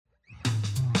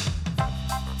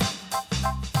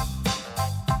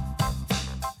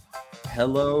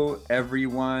Hello,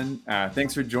 everyone.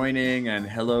 Thanks for joining. And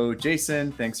hello,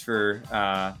 Jason. Thanks for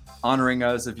honoring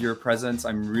us of your presence.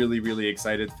 I'm really, really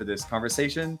excited for this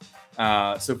conversation.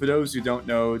 So for those who don't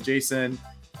know Jason,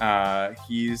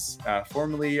 he's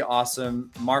formerly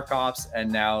awesome MarkOps and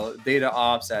now Data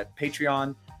Ops at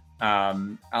Patreon.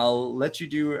 I'll let you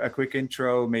do a quick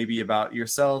intro maybe about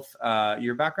yourself,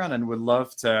 your background, and would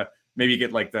love to maybe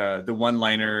get like the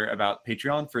one-liner about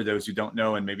Patreon for those who don't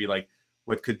know, and maybe like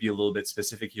what could be a little bit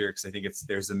specific here, because I think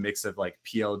there's a mix of like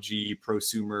PLG,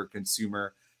 prosumer,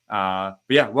 consumer. But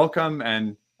yeah, welcome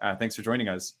and thanks for joining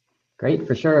us. Great,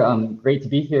 for sure. Great to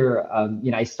be here.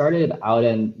 I started out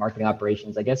in marketing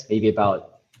operations, I guess maybe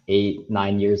about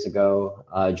 8-9 years ago.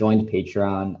 Joined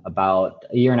Patreon about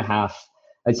a year and a half.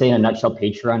 I'd say in a nutshell,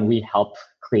 Patreon, we help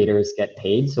creators get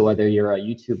paid. So whether you're a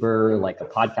YouTuber, like a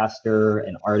podcaster,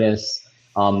 an artist,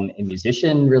 a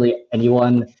musician, really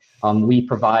anyone, we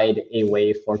provide a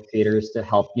way for creators to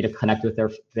help you to connect with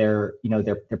their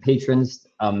patrons,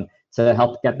 to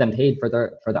help get them paid for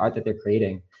the art that they're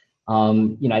creating.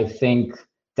 I think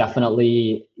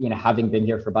definitely, having been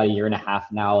here for about a year and a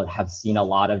half now, have seen a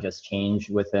lot of just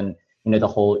change within, the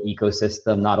whole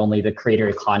ecosystem, not only the creator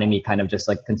economy kind of just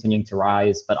like continuing to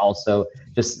rise, but also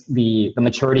just the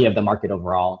maturity of the market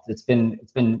overall. It's been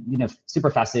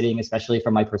super fascinating, especially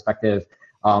from my perspective,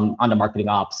 on the marketing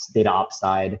ops, data ops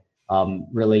side.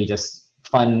 Really just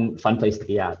fun place to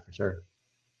be at, for sure.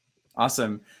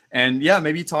 Awesome. And yeah,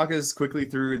 maybe talk us quickly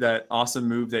through that awesome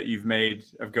move that you've made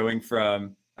of going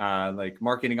from like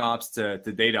marketing ops to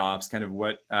data ops, kind of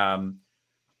what,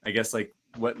 I guess, like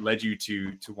what led you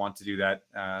to want to do that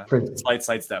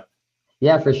side step?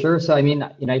 Yeah, for sure. So, I mean,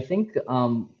 I think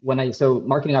so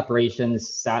marketing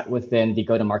operations sat within the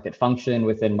go-to-market function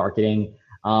within marketing.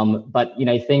 But,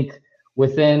 I think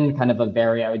within kind of a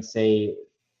very, I would say,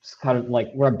 kind of like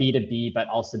we're a B2B, but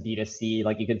also B2C.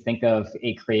 Like you could think of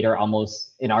a creator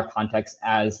almost in our context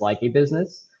as like a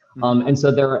business. And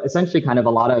so there are essentially kind of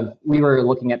we were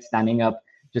looking at standing up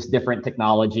just different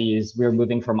technologies. We were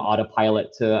moving from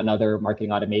autopilot to another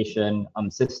marketing automation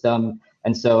system.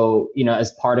 And so,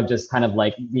 as part of just kind of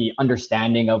like the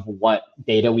understanding of what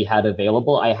data we had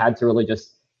available, I had to really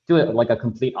just do it like a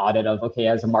complete audit of, okay,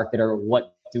 as a marketer,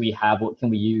 what do we have? What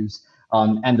can we use?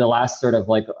 And the last sort of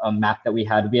like map that we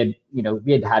had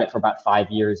had it for about 5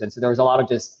 years. And so there was a lot of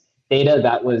just data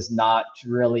that was not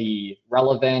really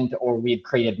relevant, or we had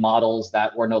created models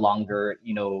that were no longer,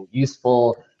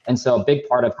 useful. And so a big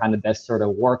part of kind of this sort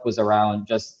of work was around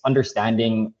just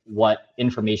understanding what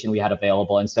information we had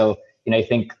available. And so, I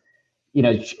think,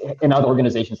 in other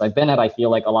organizations I've been at, I feel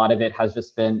like a lot of it has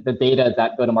just been the data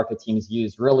that go-to-market teams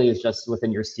use really is just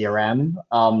within your CRM,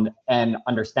 and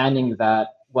understanding that,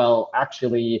 well,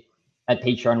 actually at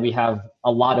Patreon, we have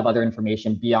a lot of other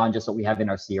information beyond just what we have in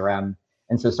our CRM.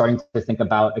 And so starting to think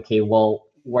about, okay, well,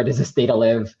 where does this data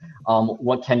live?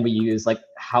 What can we use? Like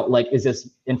how, like, is this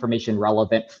information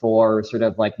relevant for sort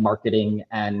of like marketing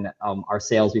and our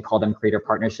sales? We call them creator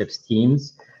partnerships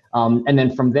teams. And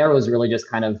then from there, it was really just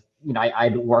kind of,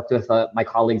 I'd worked with my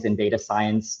colleagues in data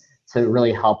science to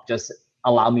really help just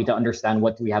allow me to understand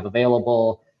what do we have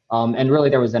available. And really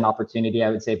there was an opportunity, I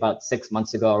would say about 6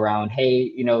 months ago around,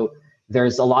 hey,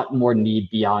 there's a lot more need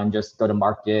beyond just go to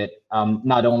market,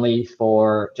 not only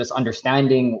for just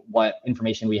understanding what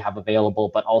information we have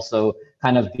available, but also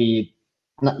kind of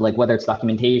like whether it's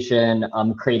documentation,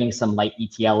 creating some light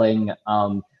ETLing.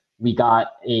 We got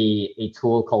a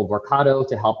tool called Workato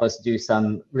to help us do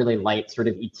some really light sort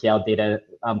of ETL data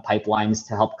pipelines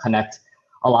to help connect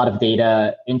a lot of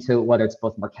data into whether it's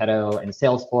both Marketo and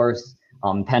Salesforce,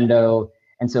 Pendo.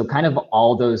 And so kind of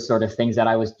all those sort of things that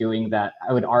I was doing that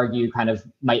I would argue kind of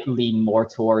might lean more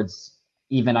towards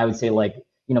even, I would say like,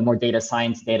 more data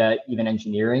science, data, even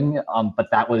engineering.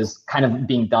 But that was kind of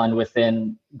being done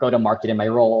within go-to-market in my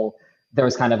role. There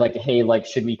was kind of like, hey, like,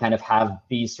 should we kind of have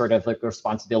these sort of like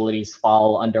responsibilities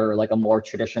fall under like a more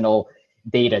traditional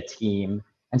data team?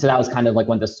 And so that was kind of like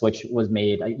when the switch was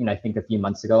made, I think a few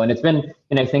months ago. And it's been,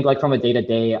 and I think like from a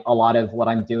day-to-day, a lot of what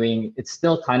I'm doing, it's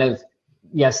still kind of,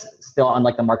 yes, still on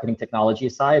like the marketing technology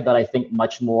side, but I think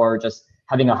much more just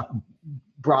having a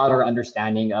broader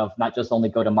understanding of not just only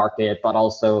go to market, but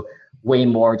also way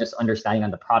more just understanding on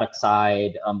the product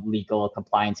side, legal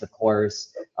compliance, of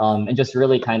course, and just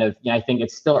really kind of, I think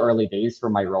it's still early days for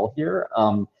my role here,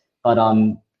 but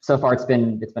so far it's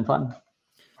been fun.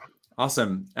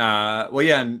 Awesome. Well,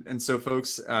 yeah, and so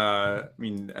folks, I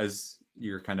mean, as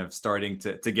you're kind of starting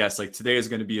to guess, like today is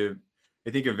going to be I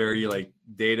think a very like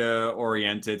data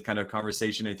oriented kind of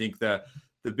conversation. I think the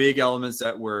big elements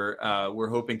that we're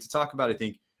hoping to talk about, I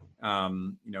think,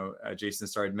 Jason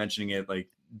started mentioning it, like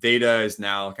data is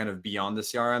now kind of beyond the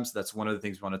CRM. So that's one of the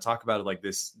things we want to talk about, like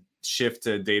this shift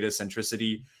to data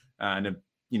centricity and a,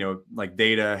 like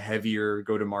data heavier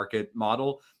go-to-market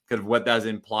model, kind of what that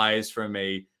implies from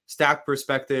a stack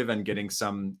perspective, and getting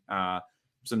some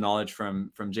knowledge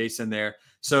from Jason there.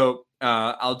 So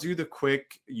I'll do the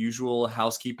quick usual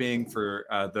housekeeping for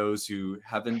those who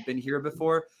haven't been here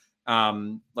before.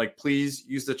 Like, please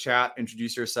use the chat,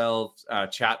 introduce yourselves,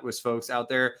 chat with folks out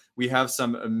there. We have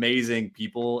some amazing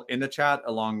people in the chat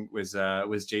along with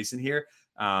Jason here.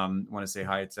 Want to say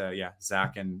hi to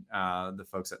Zach and the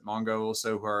folks at Mongo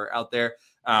also who are out there.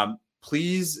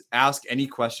 Please ask any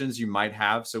questions you might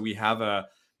have. So we have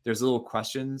there's a little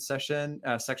question section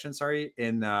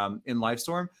in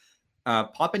Livestorm.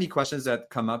 Pop any questions that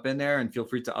come up in there, and feel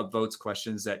free to upvote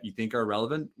questions that you think are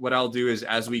relevant. What I'll do is,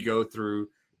 as we go through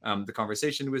the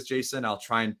conversation with Jason, I'll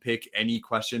try and pick any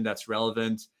question that's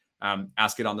relevant,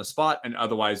 ask it on the spot, and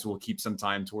otherwise we'll keep some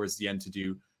time towards the end to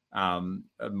do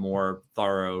a more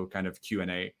thorough kind of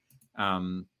Q&A.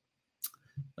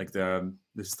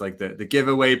 This is like the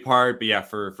giveaway part, but yeah,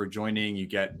 for joining, you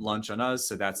get lunch on us,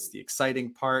 so that's the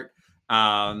exciting part.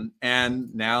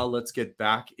 And now let's get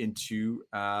back into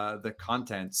the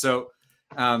content. So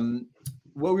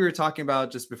what we were talking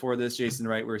about just before this, Jason,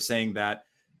 right? We were saying that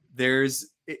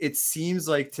it seems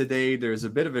like today there's a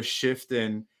bit of a shift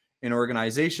in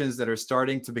organizations that are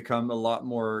starting to become a lot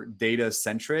more data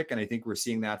centric. And I think we're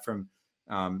seeing that from,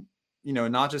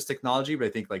 not just technology, but I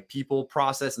think like people,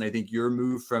 process. And I think your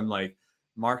move from like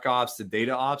MarkOps to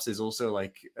data ops is also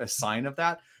like a sign of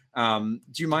that. Do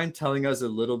you mind telling us a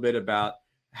little bit about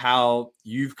how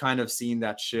you've kind of seen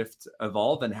that shift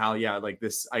evolve, and how, like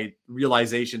this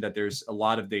realization that there's a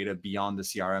lot of data beyond the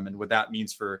CRM, and what that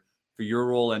means for your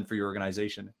role and for your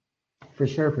organization? For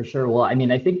sure. Well, I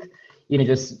mean, I think,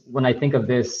 just when I think of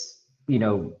this,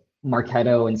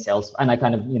 Marketo and sales, and I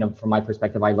kind of, from my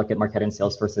perspective, I look at Marketo and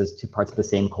Salesforce as two parts of the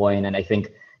same coin. And I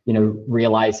think,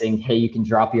 realizing, hey, you can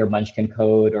drop your Munchkin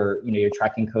code or, your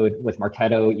tracking code with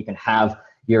Marketo. You can have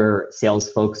your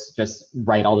sales folks just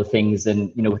write all the things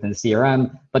and, within the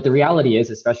CRM. But the reality is,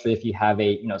 especially if you have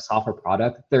a, software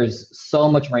product, there's so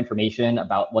much more information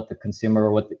about what the consumer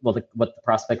or what the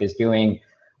prospect is doing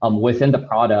within the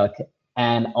product.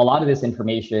 And a lot of this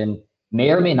information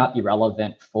may or may not be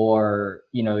relevant for,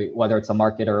 whether it's a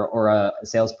marketer or a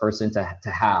salesperson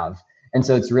to have. And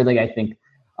so it's really, I think,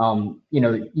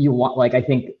 you want, like, I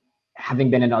think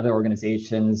having been in other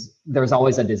organizations, there's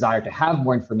always a desire to have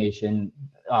more information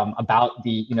about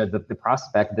the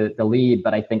prospect, the lead.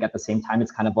 But I think at the same time,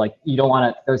 it's kind of like, you don't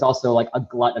want to, there's also like a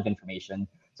glut of information.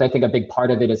 So I think a big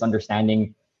part of it is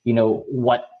understanding,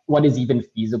 what is even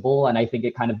feasible. And I think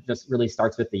it kind of just really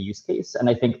starts with the use case. And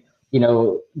I think,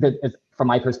 from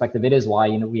my perspective, it is why,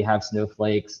 we have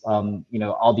snowflakes,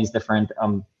 all these different,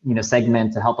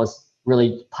 segments to help us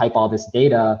really pipe all this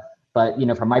data. But,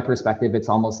 from my perspective, it's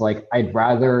almost like I'd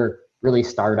rather really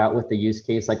start out with the use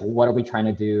case, like, what are we trying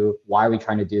to do? Why are we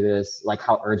trying to do this? Like,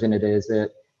 how urgent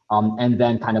it? And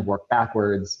then kind of work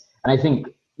backwards. And I think,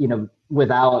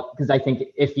 because I think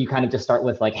if you kind of just start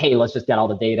with like, hey, let's just get all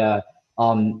the data,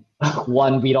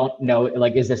 one, we don't know,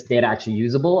 like, is this data actually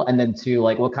usable? And then two,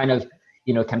 like, what kind of,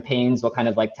 campaigns, what kind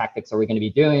of like tactics are we going to be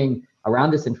doing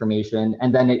around this information?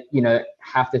 And then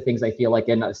half the things I feel like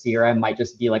in a CRM might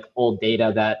just be like old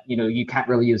data that, you can't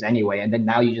really use anyway. And then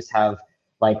now you just have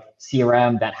like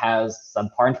CRM that has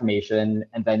subpar information,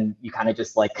 and then you kind of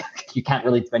just like, you can't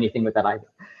really do anything with that either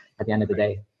at the end of the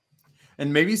day.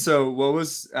 And maybe, so what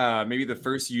was maybe the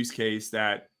first use case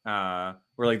that,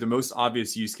 or like the most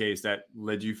obvious use case that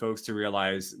led you folks to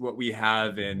realize what we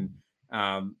have in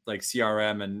like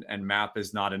CRM and map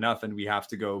is not enough, and we have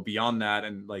to go beyond that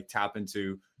and like tap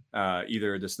into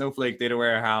either the Snowflake data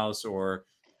warehouse or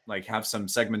like have some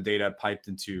segment data piped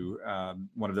into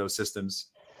one of those systems?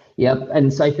 Yep.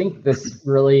 And so I think this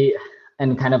really,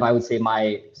 and kind of, I would say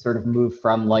my sort of move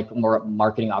from like more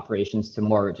marketing operations to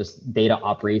more just data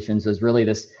operations was really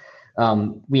this,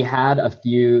 we had a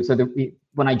few,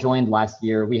 when I joined last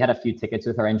year, we had a few tickets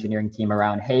with our engineering team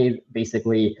around, hey,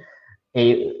 basically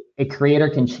a creator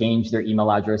can change their email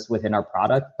address within our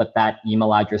product, but that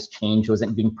email address change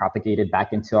wasn't being propagated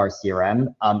back into our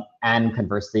CRM, and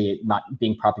conversely, not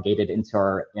being propagated into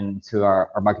our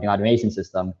marketing automation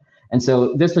system. And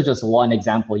so this was just one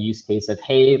example use case of,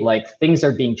 hey, like things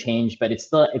are being changed, but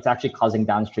it's actually causing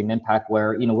downstream impact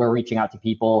where, we're reaching out to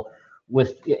people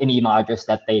with an email address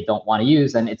that they don't want to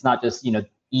use. And it's not just,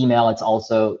 email, it's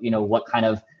also, what kind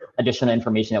of additional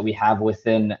information that we have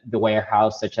within the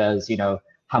warehouse, such as,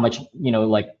 how much,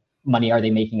 like money are they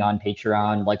making on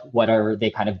Patreon? Like, what are they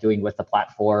kind of doing with the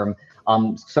platform?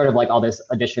 Sort of like all this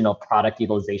additional product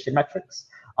utilization metrics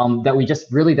that we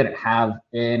just really didn't have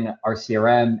in our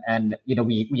CRM. And,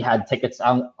 we had tickets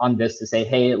on this to say,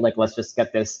 hey, like, let's just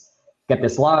get this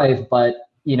live. But,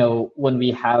 when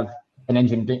we have an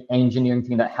engineering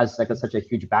team that has like such a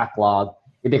huge backlog,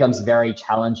 it becomes very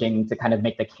challenging to kind of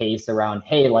make the case around,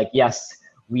 hey, like, yes,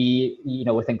 we,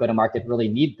 within go-to-market really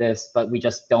need this, but we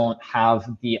just don't have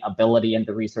the ability and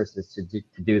the resources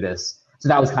to do this. So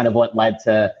that was kind of what led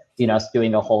to, us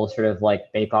doing a whole sort of like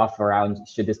bake-off around,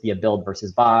 should this be a build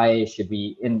versus buy? Should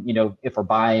we, if we're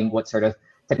buying, what sort of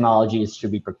technologies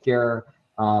should we procure?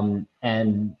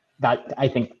 And that, I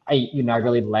think, I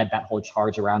really led that whole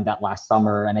charge around that last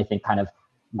summer. And I think kind of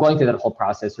going through that whole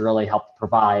process really helped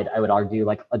provide, I would argue,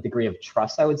 like a degree of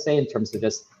trust, I would say, in terms of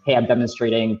just, hey, I'm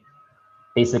demonstrating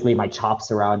basically my chops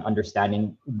around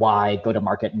understanding why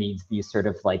go-to-market needs these sort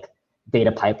of like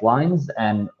data pipelines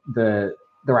and the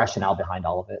rationale behind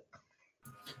all of it.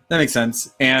 That makes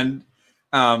sense. And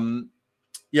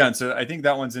yeah, and so I think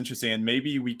that one's interesting. And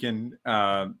maybe we can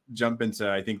jump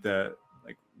into, I think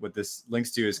what this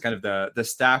links to is kind of the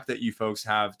stack that you folks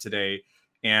have today.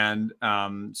 And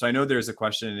so I know there's a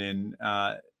question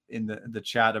in the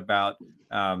chat about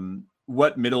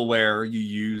what middleware you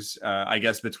use, I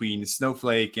guess, between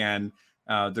Snowflake and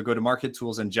the go-to-market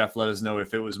tools. And Jeff let us know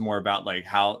if it was more about like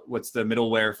what's the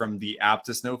middleware from the app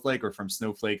to Snowflake or from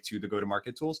Snowflake to the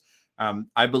go-to-market tools.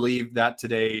 I believe that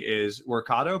today is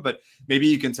Workato, but maybe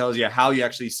you can tell us how you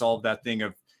actually solve that thing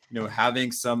of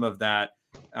having some of that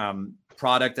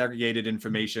product aggregated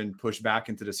information pushed back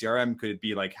into the CRM. Could it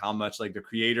be like how much like the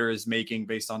creator is making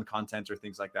based on content or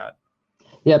things like that?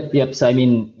 Yep. So I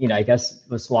mean, I guess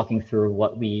just walking through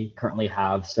what we currently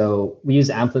have. So we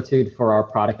use Amplitude for our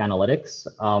product analytics.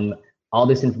 All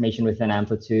this information within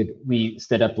Amplitude, we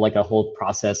stood up like a whole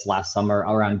process last summer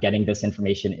around getting this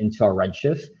information into our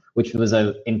Redshift, which was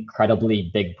an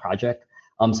incredibly big project.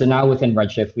 So now within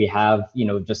Redshift, we have,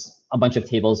 just a bunch of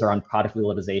tables around product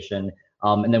utilization.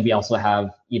 And then we also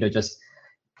have, just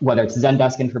whether it's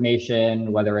Zendesk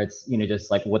information, whether it's,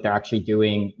 just like what they're actually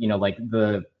doing, like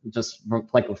just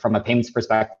like from a payments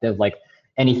perspective, like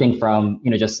anything from,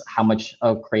 just how much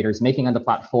a creator is making on the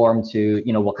platform to,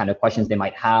 what kind of questions they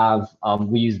might have.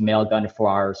 We use Mailgun for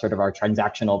our sort of our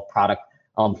transactional product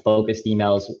focused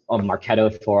emails,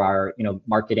 Marketo for our,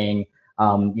 marketing,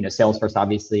 Salesforce,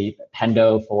 obviously,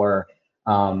 Pendo for,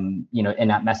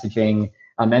 in-app messaging.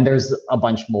 And there's a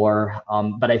bunch more,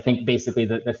 but I think basically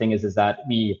the thing is that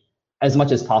we, as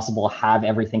much as possible, have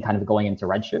everything kind of going into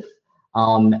Redshift.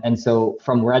 And so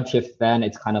from Redshift, then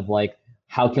it's kind of like,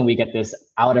 how can we get this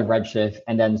out of Redshift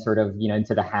and then sort of,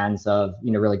 into the hands of,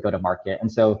 really go to market.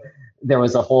 And so there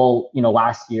was a whole,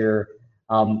 last year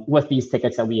with these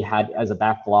tickets that we had as a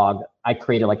backlog, I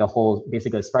created like a whole,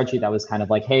 basically a spreadsheet that was kind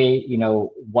of like, hey,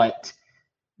 what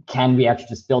can we actually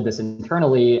just build this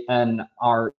internally? And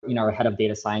our head of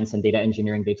data science and data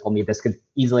engineering, they told me this could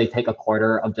easily take a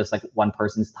quarter of just like one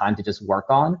person's time to just work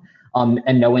on.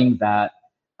 And knowing that,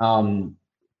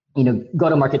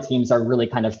 go-to-market teams are really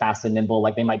kind of fast and nimble,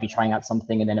 like they might be trying out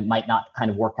something and then it might not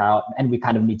kind of work out. And we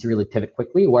kind of need to really pivot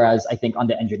quickly. Whereas I think on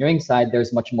the engineering side,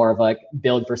 there's much more of like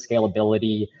build for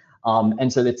scalability.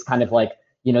 And so it's kind of like,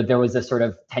 there was a sort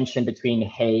of tension between,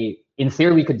 hey, in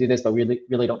theory we could do this, but we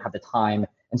really don't have the time.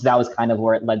 And so that was kind of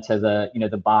where it led to the,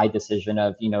 the buy decision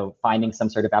of, finding some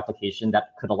sort of application that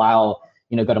could allow,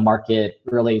 go to market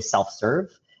really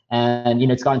self-serve. And,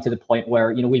 it's gotten to the point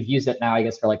where, we've used it now, I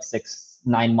guess, for like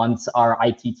 6-9 months. Our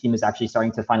IT team is actually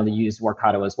starting to finally use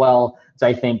Workato as well. So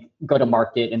I think go to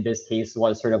market in this case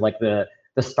was sort of like the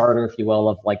starter, if you will,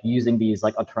 of like using these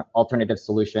like alternative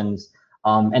solutions.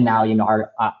 And now,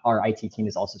 our IT team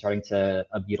is also starting to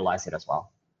utilize it as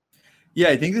well. Yeah,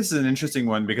 I think this is an interesting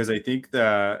one because I think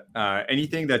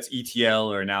anything that's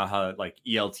ETL or now how like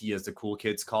ELT as the cool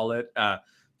kids call it,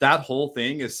 that whole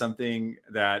thing is something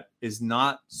that is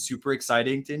not super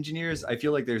exciting to engineers. I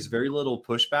feel like there's very little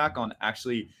pushback on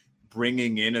actually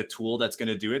bringing in a tool that's going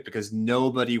to do it because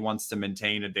nobody wants to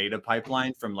maintain a data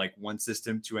pipeline from like one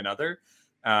system to another.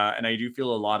 And I do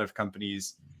feel a lot of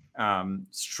companies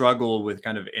struggle with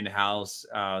kind of in-house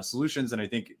solutions. And I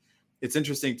think it's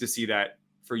interesting to see that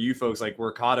for you folks, like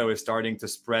Workato is starting to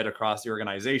spread across the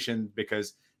organization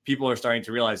because people are starting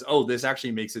to realize, oh, this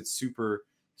actually makes it super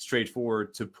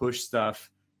straightforward to push stuff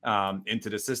into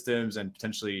the systems and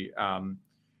potentially,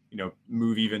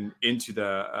 move even into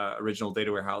the original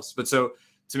data warehouse. But so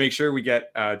to make sure we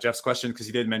get Jeff's question, because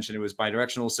he did mention it was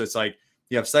bidirectional. So it's like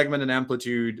you have segment and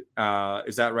amplitude.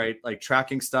 Is that right? Like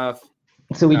tracking stuff.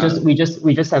 So we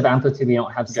just have amplitude. We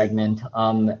don't have Okay. segment.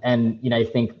 And I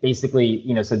think basically,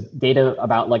 so data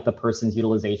about like the person's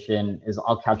utilization is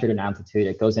all captured in amplitude.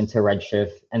 It goes into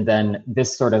Redshift, and then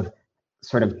this sort of,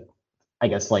 I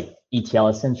guess, like ETL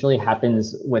essentially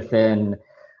happens within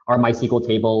our MySQL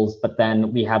tables. But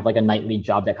then we have like a nightly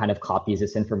job that kind of copies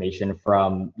this information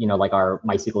from like our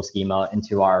MySQL schema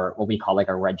into our what we call like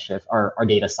our Redshift, our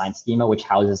data science schema, which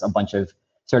houses a bunch of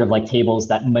sort of like tables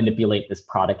that manipulate this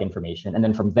product information. And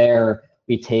then from there,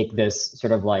 we take this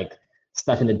sort of like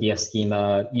stuff in the DS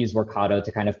schema, use Workato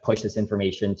to kind of push this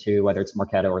information to whether it's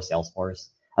Marketo or Salesforce.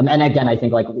 And again, I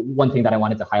think like one thing that I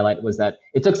wanted to highlight was that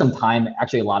it took some time,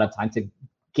 actually a lot of time, to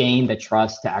gain the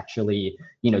trust to actually,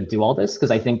 do all this.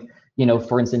 Because I think,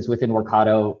 for instance, within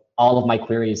Workato, all of my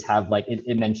queries have like,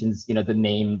 it mentions, the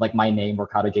name, like my name,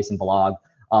 Workato Jason Bilog.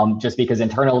 Just because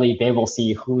internally they will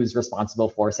see who's responsible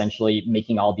for essentially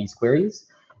making all these queries.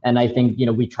 And I think,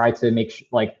 we try to make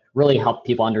like really help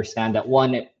people understand that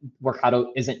one,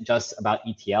 Workato isn't just about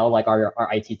ETL. Like our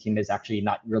IT team is actually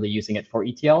not really using it for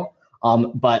ETL,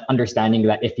 but understanding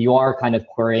that if you are kind of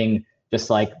querying just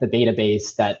like the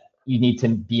database, that you need to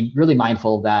be really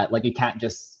mindful that like you can't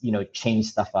just, change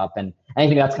stuff up. And I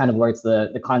think that's kind of where it's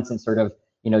the constant sort of,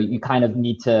 you kind of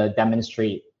need to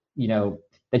demonstrate,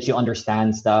 that you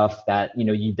understand stuff, that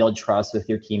you build trust with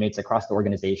your teammates across the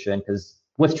organization, because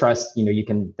with trust, you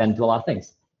can then do a lot of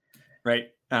things.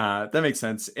 Right. That makes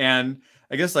sense. And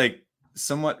I guess like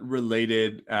somewhat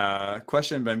related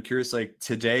question, but I'm curious, like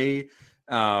today,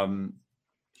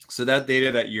 so that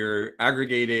data that you're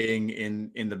aggregating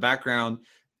in the background,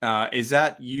 is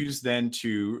that used then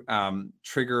to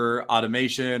trigger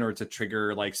automation or to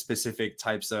trigger like specific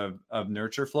types of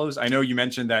nurture flows? I know you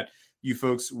mentioned that you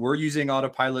folks were using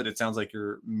Autopilot. It sounds like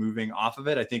you're moving off of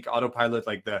it. I think Autopilot,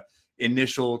 like the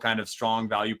initial kind of strong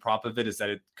value prop of it is that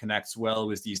it connects well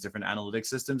with these different analytic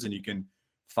systems and you can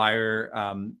fire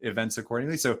events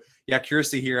accordingly. So yeah, curious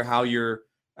to hear how you're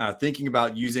thinking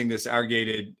about using this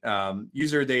aggregated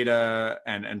user data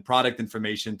and product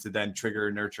information to then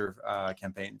trigger nurture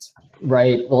campaigns.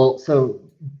 Right. Well, so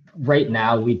right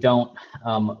now we don't,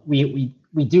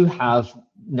 we do have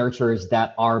nurtures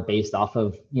that are based off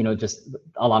of, just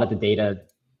a lot of the data,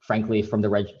 frankly, from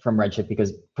Redshift,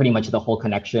 because pretty much the whole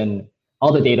connection,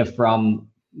 all the data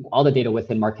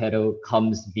within Marketo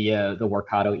comes via the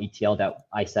Workato ETL that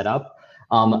I set up.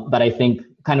 But I think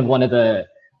kind of one of the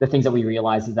things that we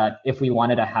realized is that if we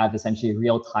wanted to have essentially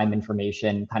real-time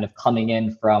information kind of coming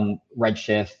in from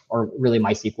Redshift or really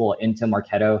MySQL into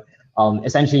Marketo,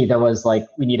 essentially there was like,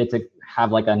 we needed to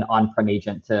have like an on-prem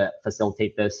agent to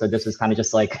facilitate this. So this was kind of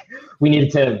just like, we needed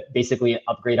to basically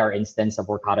upgrade our instance of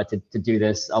Workato to do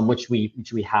this, which we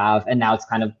have. And now it's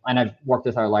kind of, and I've worked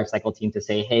with our lifecycle team to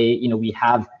say, hey, we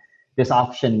have this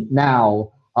option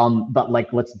now, but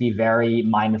like, let's be very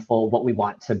mindful what we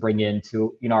want to bring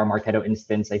into, our Marketo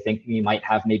instance. I think we might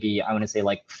have maybe, I want to say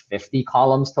like 50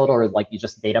 columns total, or like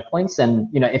just data points. And,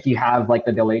 if you have like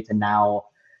the ability to now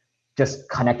just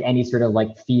connect any sort of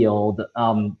like field,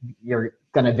 you're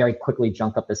going to very quickly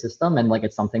junk up the system. And like,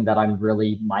 it's something that I'm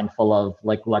really mindful of.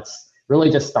 Like, let's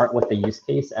really just start with the use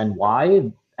case and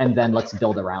why, and then let's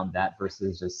build around that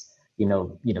versus just,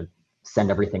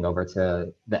 send everything over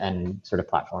to the end sort of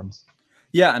platforms.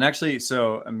 Yeah. And actually,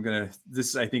 so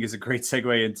this I think is a great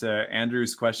segue into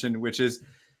Andrew's question, which is,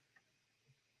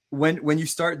 when you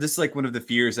start, this is like one of the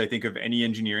fears I think of any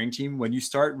engineering team, when you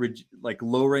start like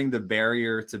lowering the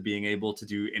barrier to being able to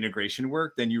do integration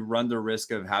work, then you run the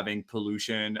risk of having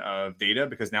pollution of data,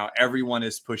 because now everyone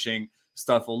is pushing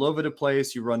stuff all over the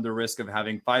place. You run the risk of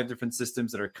having 5 different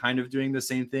systems that are kind of doing the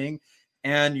same thing.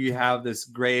 And you have this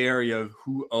gray area of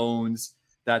who owns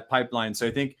that pipeline. So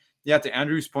I think, yeah, to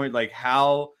Andrew's point, like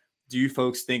how do you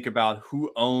folks think about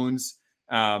who owns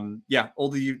all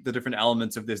the different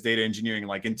elements of this data engineering,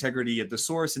 like integrity at the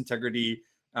source, integrity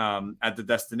at the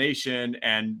destination,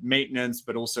 and maintenance,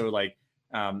 but also like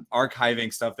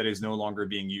archiving stuff that is no longer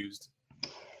being used?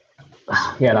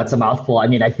 Yeah, that's a mouthful. I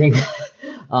mean, I think,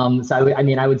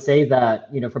 I would say that,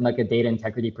 from like a data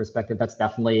integrity perspective, that's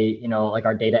definitely, like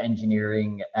our data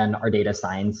engineering and our data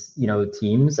science,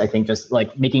 teams. I think just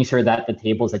like making sure that the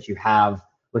tables that you have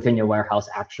within your warehouse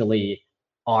actually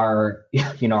are,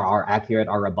 are accurate,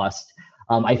 are robust.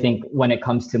 I think when it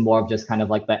comes to more of just kind of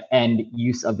like the end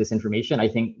use of this information, I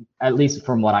think, at least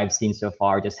from what I've seen so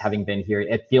far, just having been here,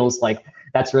 it feels like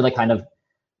that's really kind of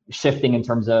shifting in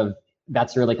terms of,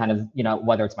 that's really kind of,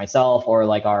 whether it's myself or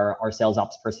like our sales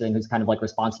ops person who's kind of like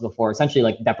responsible for essentially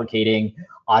like deprecating,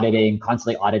 auditing,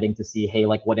 constantly auditing to see, hey,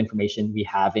 like what information we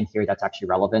have in here that's actually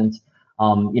relevant.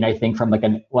 I think from like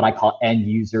what I call end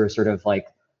user sort of like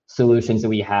solutions that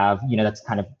we have, that's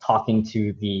kind of talking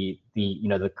to the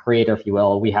creator, if you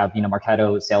will. We have,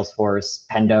 Marketo, Salesforce,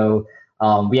 Pendo.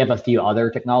 We have a few other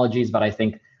technologies, but I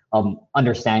think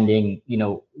understanding,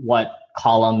 what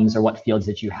columns or what fields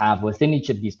that you have within each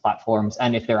of these platforms,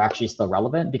 and if they're actually still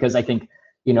relevant, because I think,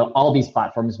 all these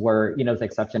platforms were, with the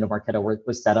exception of Marketo,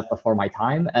 was set up before my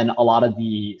time, and a lot of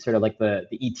the sort of like the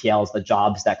ETLs, the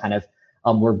jobs that kind of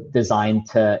were designed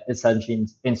to essentially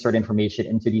insert information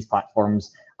into these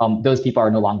platforms, those people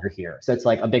are no longer here. So it's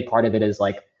like a big part of it is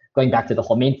like going back to the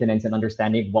whole maintenance and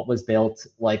understanding what was built,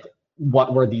 like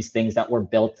what were these things that were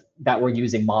built that were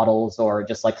using models or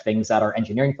just like things that our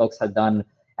engineering folks had done,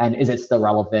 and is it still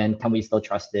relevant? Can we still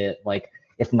trust it? Like,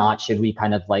 if not, should we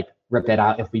kind of like rip it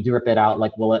out? If we do rip it out,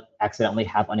 like, will it accidentally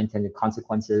have unintended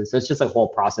consequences? So it's just a whole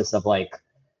process of like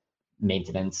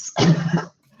maintenance.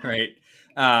 Right.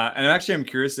 And actually, I'm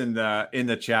curious in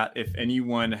the chat if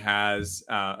anyone has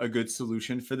a good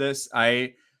solution for this.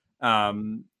 And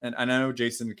I know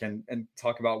Jason can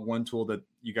talk about one tool that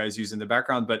you guys use in the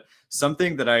background, but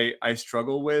something that I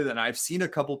struggle with, and I've seen a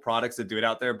couple products that do it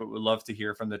out there, but would love to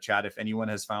hear from the chat if anyone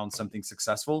has found something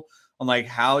successful on like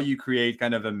how you create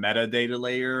kind of a metadata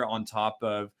layer on top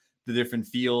of the different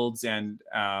fields and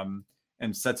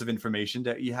sets of information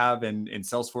that you have in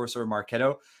Salesforce or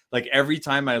Marketo. Like every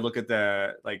time I look at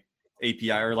the like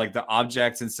API or like the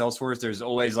objects in Salesforce, there's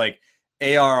always like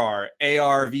ARR,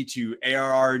 ARR v2,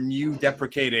 ARR new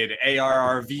deprecated,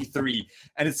 ARR v3.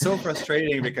 And it's so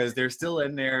frustrating because they're still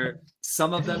in there.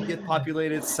 Some of them get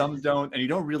populated, some don't, and you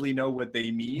don't really know what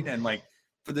they mean. And like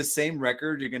for the same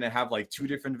record, you're going to have like two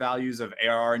different values of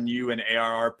ARR new and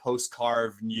ARR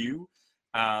post-carve new.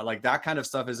 Like that kind of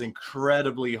stuff is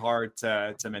incredibly hard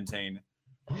to maintain.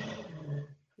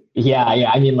 Yeah.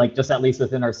 I mean, like just at least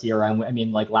within our CRM, I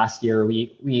mean, like last year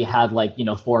we had like,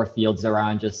 4 fields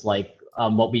around just like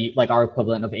what we like our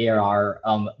equivalent of ARR,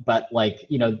 but like,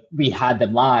 we had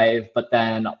them live, but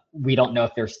then we don't know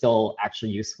if they're still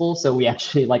actually useful. So we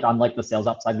actually like on like the sales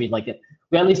ops side, we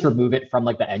at least remove it from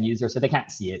like the end user so they can't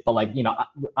see it. But like,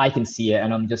 I can see it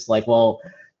and I'm just like, well,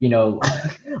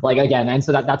 like again, and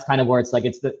so that's kind of where it's like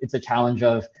it's a challenge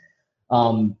of,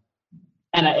 and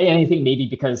I think maybe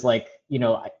because like,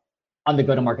 on the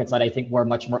go-to-market side, I think we're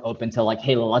much more open to like,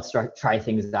 hey, well, let's try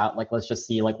things out. Like, let's just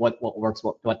see like what works,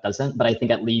 what doesn't. But I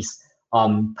think at least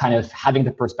kind of having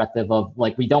the perspective of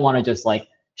like, we don't want to just like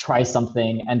try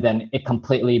something and then it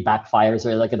completely backfires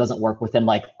or like it doesn't work within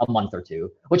like a month or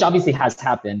two, which obviously has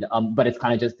happened. But it's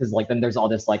kind of just because like then there's all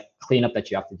this like cleanup that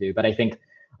you have to do. But I think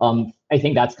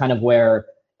that's kind of where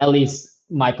at least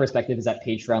my perspective is at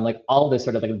Patreon, like all this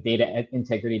sort of like data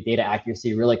integrity, data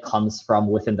accuracy really comes from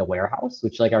within the warehouse,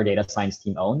 which like our data science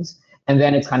team owns. And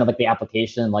then it's kind of like the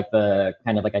application, like the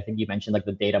kind of like, I think you mentioned like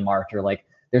the data mart or like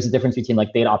there's a difference between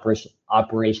like data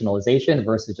operationalization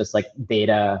versus just like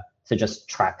data to just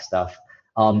track stuff.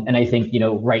 And I think,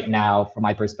 right now, from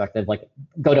my perspective, like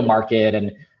go to market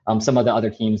and some of the other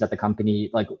teams at the company,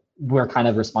 like we're kind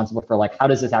of responsible for like, how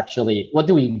does this actually, what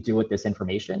do we do with this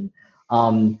information?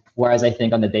 Whereas I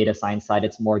think on the data science side,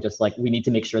 it's more just like, we need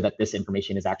to make sure that this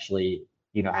information is actually,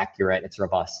 accurate, it's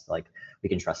robust, like we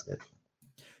can trust it.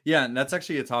 Yeah, and that's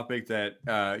actually a topic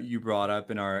that you brought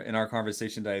up in our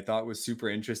conversation that I thought was super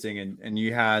interesting. And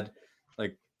you had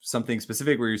like something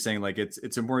specific where you're saying like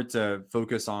it's important to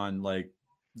focus on like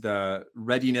the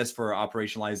readiness for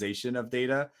operationalization of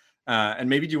data. And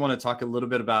maybe do you want to talk a little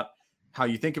bit about how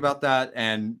you think about that?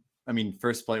 And I mean,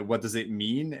 first, what does it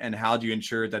mean? And how do you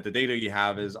ensure that the data you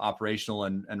have is operational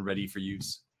and ready for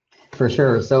use? For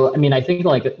sure. So, I mean, I think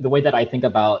like the way that I think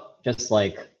about just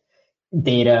like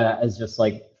data as just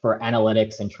like for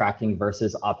analytics and tracking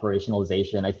versus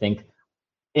operationalization, I think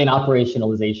in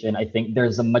operationalization, I think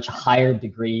there's a much higher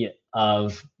degree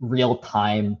of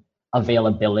real-time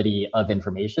availability of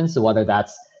information. So whether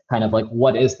that's kind of like,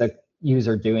 what is the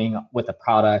user doing with the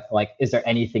product? Like, is there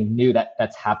anything new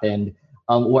that's happened?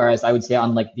 Whereas I would say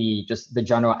on like the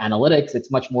general analytics,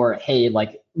 it's much more, hey,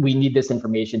 like we need this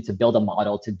information to build a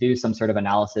model, to do some sort of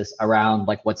analysis around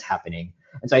like what's happening.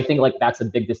 And so I think like that's a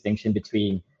big distinction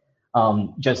between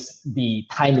just the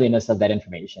timeliness of that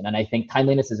information. And I think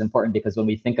timeliness is important because when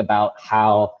we think about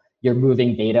how you're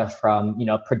moving data from,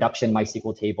 production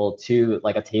MySQL table to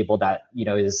like a table that,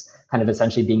 is kind of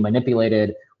essentially being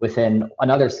manipulated within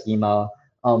another schema,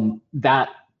 that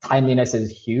timeliness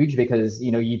is huge because,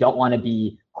 you don't want to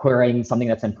be querying something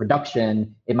that's in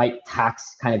production. It might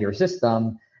tax kind of your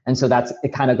system. And so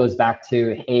it kind of goes back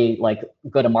to, hey, like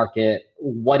go to market,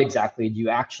 what exactly do you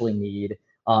actually need?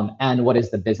 And what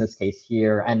is the business case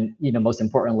here? And, most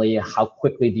importantly, how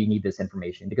quickly do you need this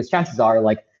information? Because chances are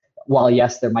like, while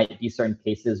yes, there might be certain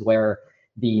cases where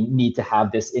the need to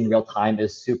have this in real time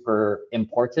is super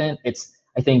important.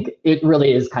 I think it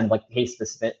really is kind of like case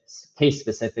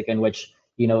specific in which,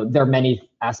 there are many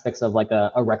aspects of like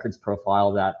a records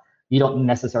profile that you don't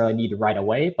necessarily need right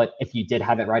away, but if you did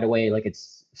have it right away, like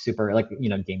it's super like,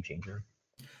 game changer.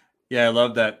 Yeah, I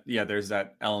love that. Yeah, there's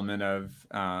that element of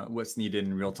what's needed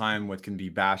in real time, what can be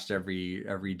bashed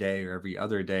every day or every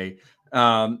other day.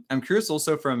 I'm curious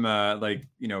also from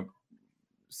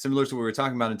similar to what we were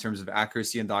talking about in terms of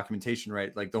accuracy and documentation,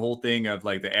 right? Like the whole thing of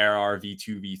like the error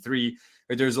v2 v3,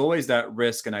 right? There's always that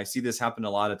risk, and I see this happen a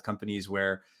lot at companies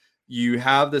where you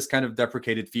have this kind of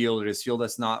deprecated field or this field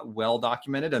that's not well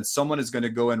documented, and someone is going to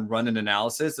go and run an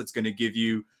analysis that's going to give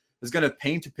you is going to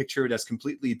paint a picture that's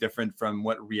completely different from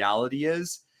what reality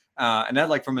is. And that,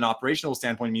 like, from an operational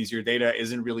standpoint, means your data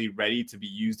isn't really ready to be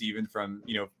used even from,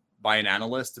 by an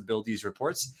analyst to build these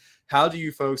reports. How do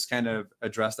you folks kind of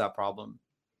address that problem?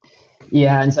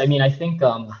 Yeah, and so I mean, I think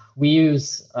we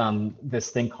use this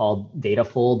thing called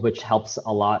Datafold, which helps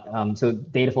a lot. So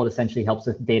Datafold essentially helps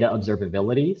with data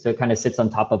observability. So it kind of sits on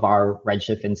top of our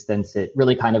Redshift instance. It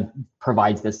really kind of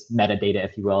provides this metadata,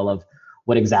 if you will, of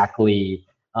what exactly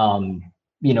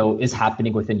is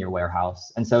happening within your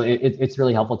warehouse. And so it's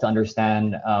really helpful to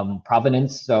understand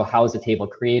provenance. So how is the table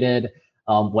created?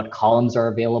 What columns are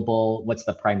available? What's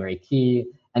the primary key?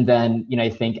 And then, I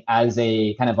think as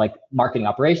a kind of like marketing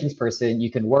operations person, you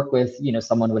can work with,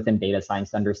 someone within data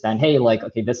science to understand, hey, like,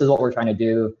 okay, this is what we're trying to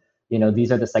do.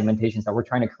 These are the segmentations that we're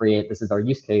trying to create. This is our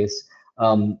use case.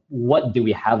 What do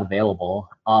we have available?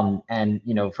 And,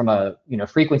 from a,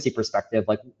 frequency perspective,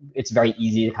 like it's very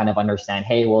easy to kind of understand,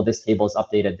 hey, well, this table is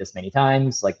updated this many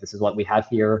times. Like, this is what we have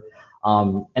here.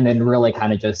 And then really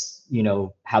kind of just,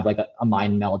 have like a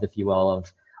mind meld, if you will,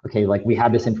 of, okay, like we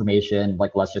have this information,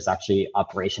 like let's just actually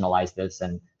operationalize this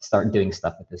and start doing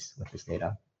stuff with this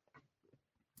data.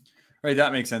 Right,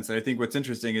 that makes sense. I think what's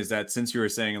interesting is that since you were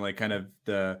saying like kind of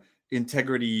the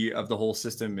integrity of the whole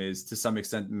system is to some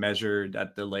extent measured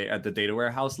at the data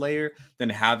warehouse layer, then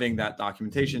having that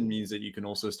documentation means that you can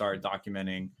also start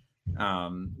documenting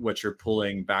what you're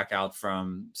pulling back out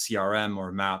from CRM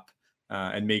or map,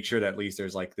 and make sure that at least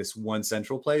there's like this one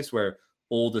central place where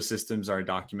all the systems are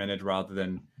documented, rather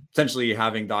than potentially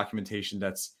having documentation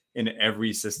that's in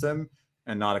every system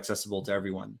and not accessible to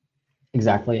everyone.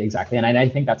 Exactly. And I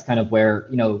think that's kind of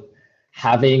where,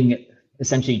 having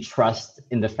essentially trust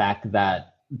in the fact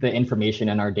that the information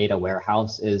in our data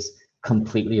warehouse is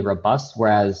completely robust.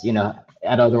 Whereas,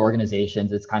 at other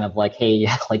organizations, it's kind of like, hey,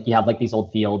 like you have like these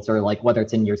old fields, or like whether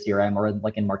it's in your CRM or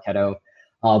like in Marketo,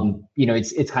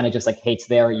 it's kind of just like, hey, it's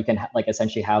there. You can like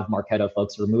essentially have Marketo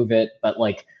folks remove it, but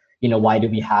like, why do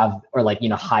we have, or like,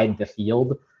 hide the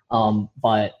field?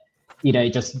 But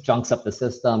it just junks up the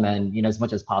system, and as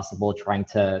much as possible, trying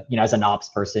to, as an ops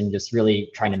person, just really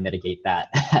trying to mitigate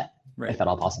that, right, if at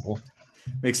all possible.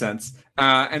 Makes sense.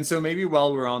 And so maybe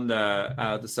while we're on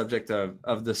the subject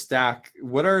of the stack,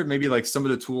 what are maybe like some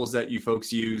of the tools that you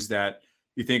folks use that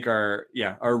you think are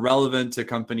relevant to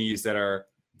companies that are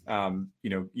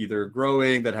either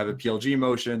growing, that have a PLG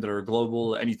motion, that are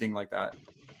global, anything like that?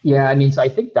 Yeah, I mean, so I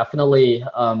think definitely,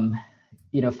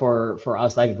 for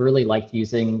us, I've really liked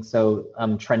using,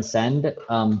 Transcend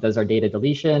does our data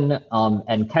deletion,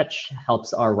 and Catch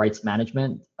helps our rights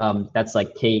management. That's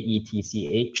like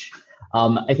KETCH.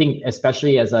 I think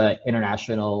especially as an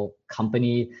international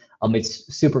company,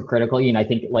 it's super critical. I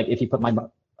think like if you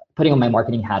putting on my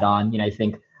marketing hat on, I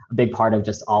think a big part of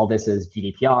just all this is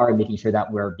GDPR and making sure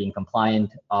that we're being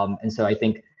compliant. And so I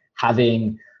think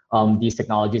having these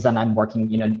technologies, and I'm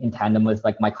working, in tandem with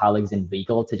like my colleagues in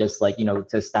legal to just like,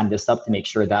 to stand this up to make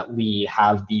sure that we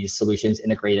have these solutions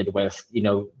integrated with,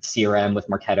 CRM, with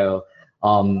Marketo,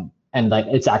 and like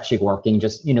it's actually working.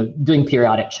 Just doing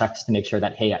periodic checks to make sure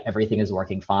that, hey, everything is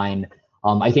working fine.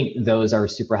 I think those are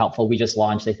super helpful. We just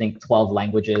launched, I think, 12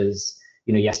 languages,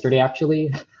 yesterday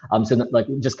actually. So like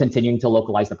just continuing to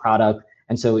localize the product.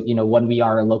 And so, when we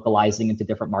are localizing into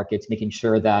different markets, making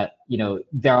sure that,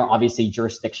 there are obviously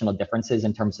jurisdictional differences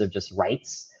in terms of just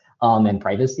rights and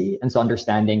privacy. And so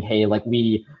understanding, hey, like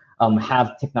we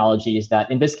have technologies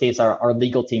that, in this case, our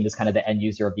legal team is kind of the end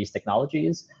user of these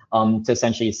technologies, to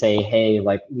essentially say, hey,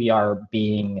 like we are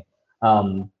being,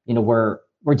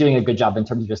 we're doing a good job in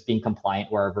terms of just being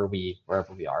compliant wherever we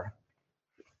are.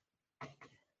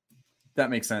 That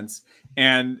makes sense.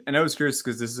 And I was curious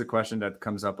because this is a question that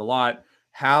comes up a lot.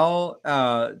 How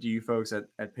do you folks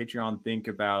at Patreon think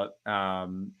about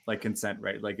like consent,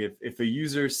 right? Like if a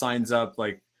user signs up,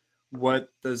 like what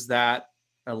does that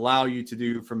allow you to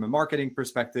do from a marketing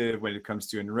perspective when it comes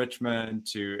to enrichment,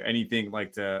 to anything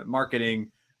like the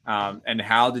marketing And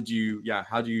how do you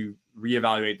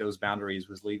reevaluate those boundaries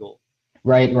with legal?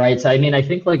 Right. So I mean, I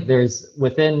think like there's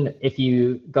within, if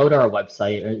you go to our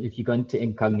website or if you go into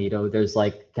incognito, there's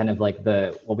like kind of like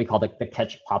the what we call like the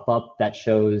catch pop-up that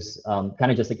shows kind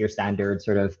of just like your standard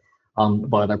sort of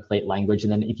boilerplate language.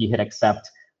 And then if you hit accept,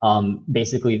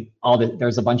 basically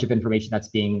there's a bunch of information that's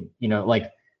being,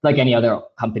 like any other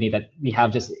company that we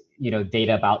have just,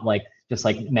 data about like just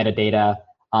like metadata.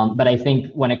 But I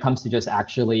think when it comes to just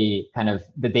actually kind of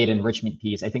the data enrichment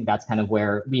piece, I think that's kind of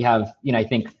where we have, I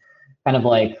think kind of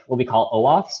like what we call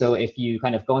OAuth. So if you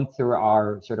kind of going through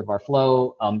our sort of our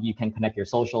flow, you can connect your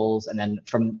socials, and then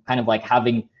from kind of like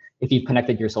if you've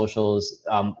connected your socials,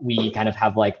 we kind of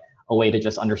have like a way to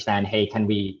just understand, hey, can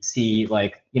we see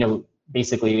like,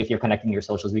 basically if you're connecting your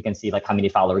socials, we can see like how many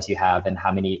followers you have and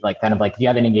how many like kind of like, do you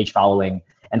have an engaged following?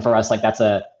 And for us, like that's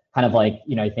a kind of like,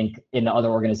 I think in other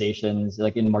organizations,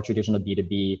 like in more traditional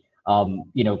B2B,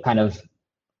 kind of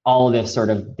all of this sort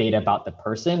of data about the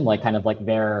person, like kind of like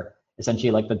their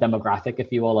essentially like the demographic,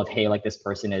 if you will, of, hey, like this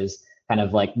person is kind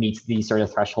of like meets these sort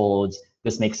of thresholds.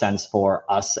 This makes sense for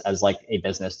us as like a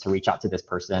business to reach out to this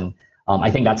person. I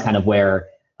think that's kind of where,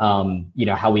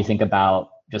 how we think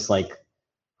about just like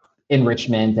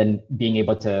enrichment and being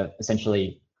able to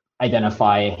essentially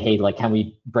identify, hey, like, can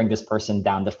we bring this person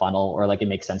down the funnel, or like it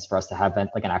makes sense for us to have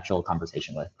like an actual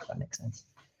conversation with, if that makes sense.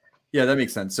 Yeah, that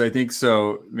makes sense. So I think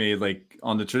maybe like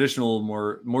on the traditional,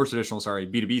 more traditional,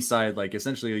 B2B side, like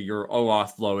essentially your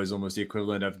OAuth flow is almost the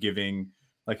equivalent of giving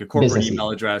like a corporate business email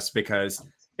address, because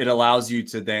it allows you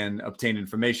to then obtain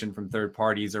information from third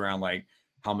parties around like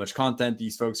how much content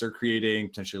these folks are creating,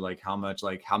 potentially like how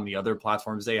many other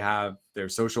platforms they have, their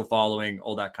social following,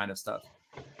 all that kind of stuff.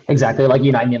 Exactly. Like,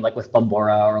 I mean, like with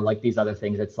Bombora or like these other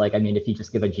things, it's like, I mean, if you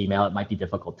just give a Gmail, it might be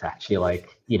difficult to actually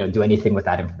like, do anything with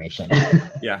that information.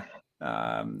 Yeah.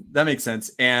 That makes sense.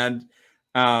 And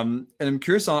I'm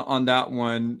curious on that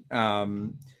one.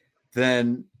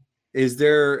 Then is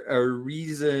there a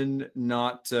reason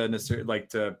not to necessarily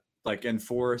like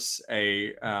enforce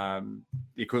the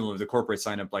equivalent of the corporate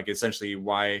sign up? Like essentially,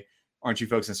 why aren't you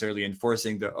folks necessarily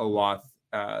enforcing the OAuth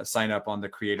sign up on the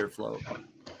creator flow?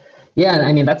 Yeah,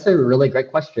 I mean, that's a really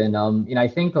great question. I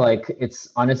think like it's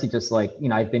honestly just like,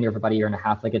 I've been here for about a year and a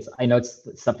half. Like I know it's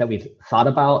stuff that we've thought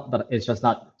about, but it's just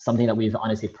not something that we've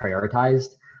honestly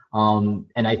prioritized.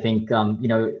 And I think,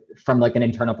 from like an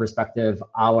internal perspective,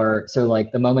 so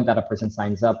like the moment that a person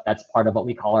signs up, that's part of what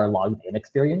we call our logged in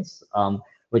experience,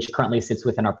 which currently sits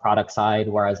within our product side.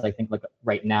 Whereas I think like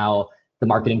right now, the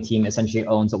marketing team essentially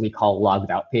owns what we call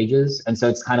logged out pages. And so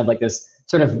it's kind of like this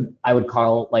sort of, I would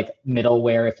call like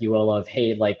middleware, if you will, of,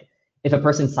 hey, like if a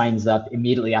person signs up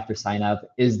immediately after sign up,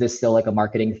 is this still like a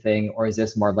marketing thing, or is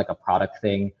this more of like a product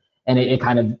thing? And it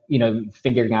kind of,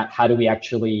 figuring out how do we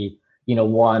actually,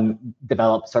 one,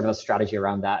 develop sort of a strategy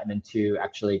around that, and then two,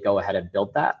 actually go ahead and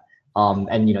build that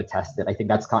and, test it. I think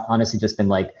that's honestly just been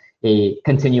like a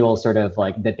continual sort of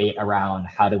like debate around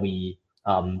how do we,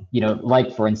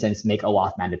 like for instance, make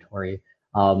OAuth mandatory.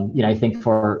 I think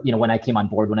for, when I came on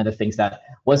board, one of the things that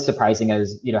was surprising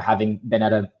is, having been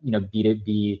at a,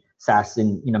 B2B SaaS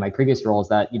in, my previous roles,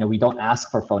 that, we don't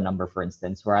ask for phone number, for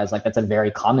instance, whereas like that's a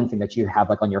very common thing that you have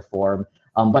like on your form.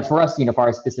 But for us, for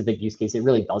our specific use case, it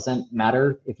really doesn't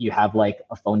matter if you have like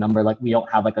a phone number. Like we don't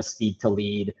have like a speed to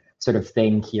lead sort of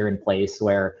thing here in place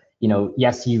where,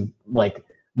 yes, you like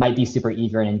might be super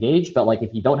eager and engaged, but like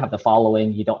if you don't have the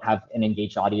following, you don't have an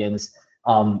engaged audience,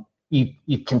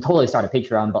 you can totally start a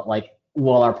Patreon, but like,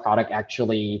 will our product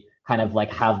actually kind of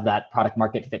like have that product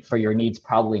market fit for your needs?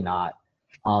 Probably not.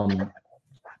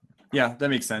 Yeah, that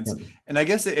makes sense. Yeah. And I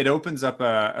guess it opens up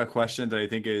a question that I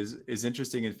think is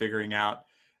interesting in figuring out,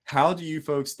 how do you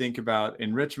folks think about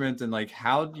enrichment, and like,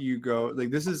 how do you go, like,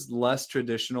 this is less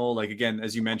traditional, like, again,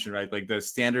 as you mentioned, right? Like the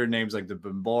standard names, like the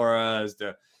Bomboras,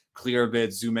 the Clearbit,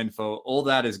 ZoomInfo, all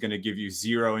that is going to give you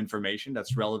zero information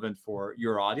that's relevant for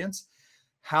your audience.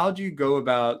 How do you go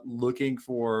about looking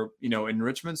for,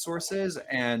 enrichment sources,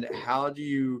 and how do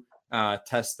you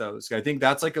test those? I think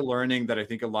that's like a learning that I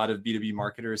think a lot of B2B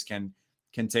marketers can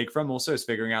take from, also, is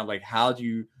figuring out like, how do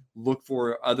you look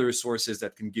for other sources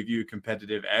that can give you a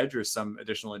competitive edge or some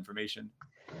additional information?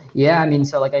 Yeah, I mean,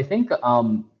 so like I think,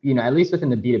 at least within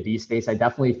the B2B space, I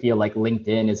definitely feel like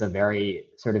LinkedIn is a very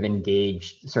sort of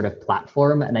engaged sort of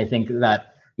platform. And I think that,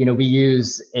 we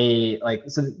use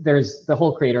so there's the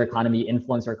whole creator economy,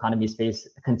 influencer economy space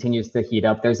continues to heat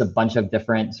up. There's a bunch of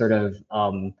different sort of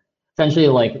essentially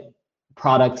like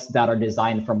products that are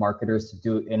designed for marketers to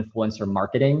do influencer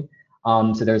marketing.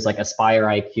 So there's like Aspire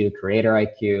IQ, Creator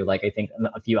IQ, like I think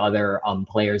a few other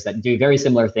players that do very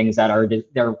similar things that are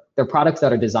they're products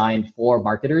that are designed for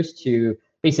marketers to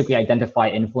basically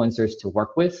identify influencers to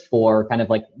work with for kind of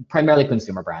like primarily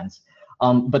consumer brands.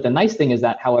 But the nice thing is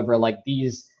that, however, like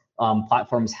these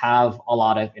platforms have a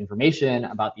lot of information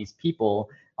about these people,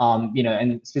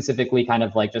 and specifically kind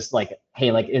of like just like,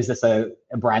 hey, like, is this a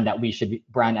brand that we should be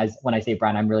brand as, when I say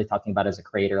brand, I'm really talking about as a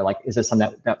creator, like, is this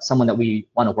someone that we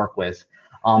want to work with?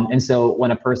 And so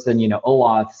when a person,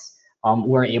 OAuths,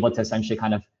 we're able to essentially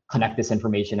kind of connect this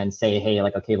information and say, hey,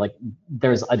 like, okay, like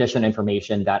there's additional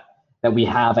information that we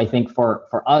have. I think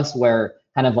for us, where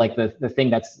kind of like the thing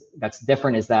that's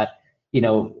different is that,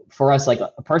 for us, like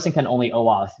a person can only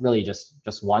OAuth really just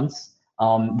once.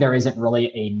 There isn't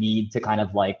really a need to kind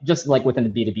of like, just like within the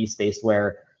B2B space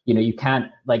where, you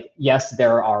can't, like, yes,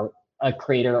 there are a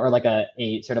creator or like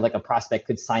a sort of like a prospect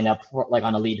could sign up for like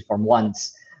on a lead form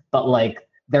once, but like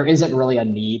there isn't really a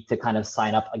need to kind of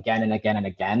sign up again and again and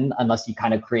again unless you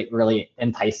kind of create really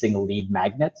enticing lead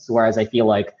magnets. Whereas I feel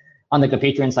like on like the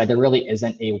Patreon side, there really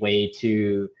isn't a way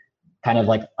to kind of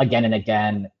like again and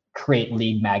again create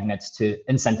lead magnets to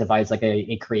incentivize like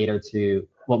a creator to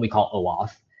what we call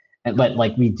OAuth. But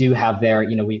like we do have their,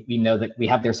 we know that we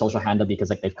have their social handle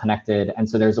because like they've connected. And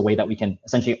so there's a way that we can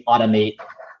essentially automate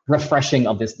refreshing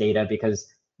of this data because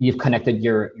you've connected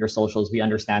your socials. We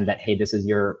understand that, hey, this is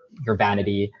your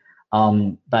vanity.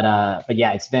 But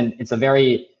yeah, it's a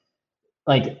very,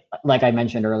 like I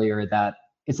mentioned earlier, that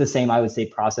it's the same, I would say,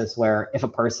 process where if a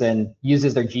person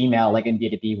uses their Gmail, like in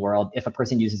B2B world, if a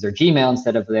person uses their Gmail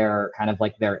instead of their kind of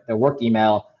like their work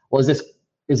email, well, is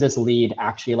this lead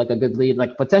actually like a good lead?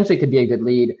 Like potentially could be a good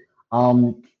lead,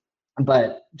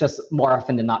 but just more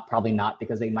often than not, probably not,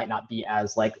 because they might not be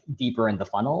as like deeper in the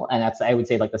funnel. And that's, I would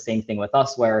say, like the same thing with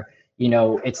us, where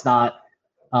it's not,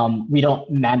 we don't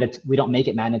make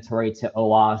it mandatory to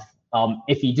OAuth.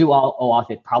 If you do all OAuth,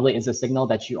 it probably is a signal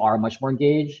that you are much more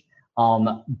engaged.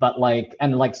 But like,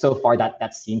 and like so far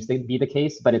that seems to be the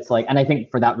case, but it's like, and I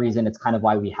think for that reason, it's kind of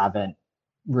why we haven't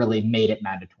really made it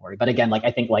mandatory. But again, like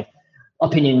I think like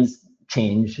opinions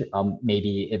change.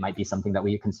 Maybe it might be something that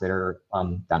we consider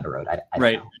down the road. I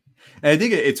don't know. And I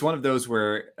think it's one of those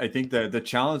where I think the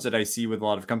challenge that I see with a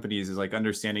lot of companies is like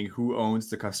understanding who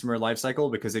owns the customer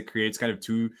lifecycle, because it creates kind of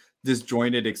two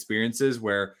disjointed experiences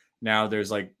where now there's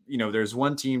like, there's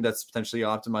one team that's potentially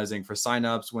optimizing for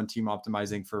signups, one team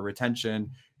optimizing for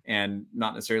retention and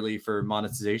not necessarily for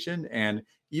monetization. And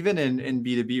even in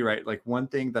B2B, right? Like one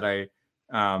thing that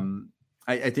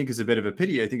I think is a bit of a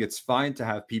pity. I think it's fine to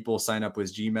have people sign up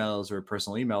with Gmails or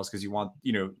personal emails because you want,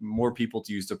 more people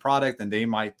to use the product, and they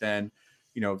might then,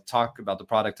 talk about the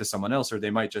product to someone else, or they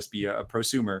might just be a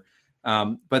prosumer.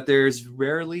 But there's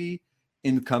rarely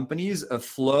in companies a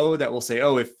flow that will say,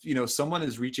 oh, if, someone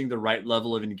is reaching the right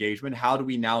level of engagement, how do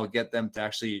we now get them to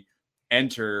actually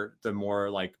enter the more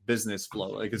like business flow?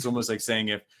 Like it's almost like saying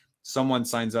if someone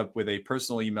signs up with a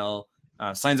personal email,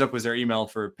 signs up with their email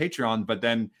for Patreon, but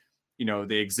then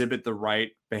they exhibit the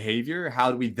right behavior,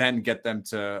 how do we then get them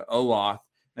to OAuth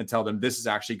and tell them this is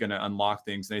actually going to unlock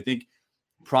things? And I think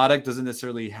product doesn't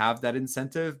necessarily have that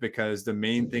incentive, because the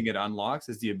main thing it unlocks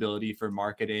is the ability for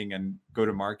marketing and go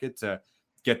to market to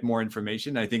get more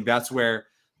information. I think that's where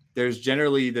there's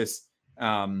generally this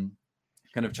kind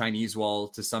of Chinese wall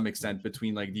to some extent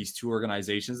between like these two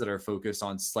organizations that are focused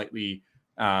on slightly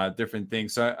different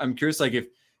things. So I'm curious, like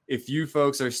if you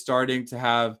folks are starting to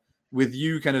have, with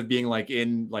you kind of being like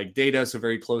in like data, so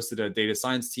very close to the data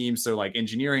science team, so like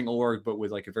engineering org, but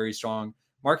with like a very strong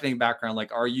marketing background,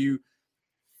 like are you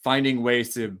finding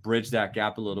ways to bridge that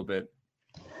gap a little bit?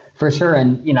 For sure.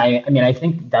 And, I mean, I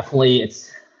think definitely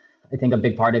I think a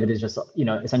big part of it is just,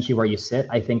 essentially where you sit.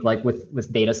 I think like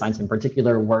with data science in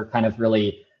particular, we're kind of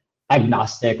really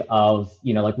agnostic of,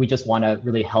 like we just want to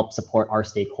really help support our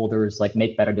stakeholders, like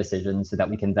make better decisions so that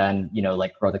we can then,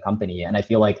 like grow the company. And I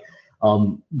feel like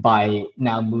by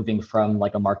now moving from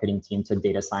like a marketing team to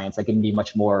data science, I can be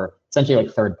much more essentially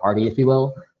like third party, if you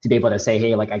will, to be able to say,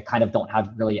 hey, like I kind of don't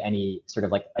have really any sort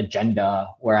of like agenda.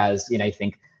 Whereas, I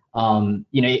think,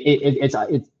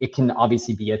 it can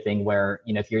obviously be a thing where,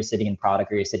 if you're sitting in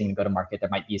product or you're sitting in go to market, there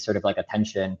might be sort of like a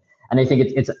tension. And I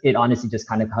think it honestly just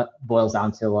kind of boils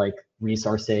down to like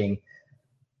resourcing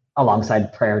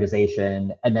alongside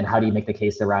prioritization, and then how do you make the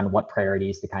case around what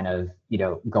priorities to kind of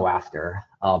go after.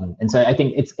 And so I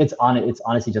think it's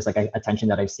honestly just like a tension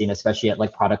that I've seen, especially at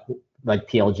like product like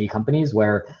PLG companies,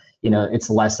 where it's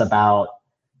less about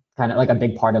kind of like a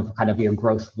big part of kind of your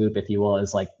growth loop, if you will,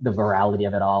 is like the virality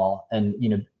of it all, and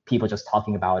people just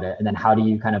talking about it, and then how do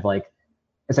you kind of like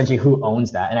essentially who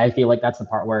owns that? And I feel like that's the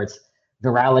part where it's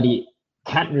virality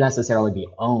can't necessarily be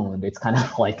owned. It's kind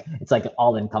of like, it's like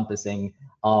all encompassing.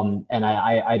 And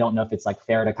I don't know if it's like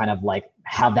fair to kind of like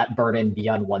have that burden be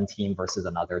on one team versus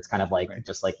another. It's kind of like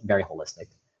just like very holistic.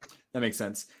 That makes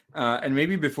sense. And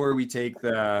maybe before we take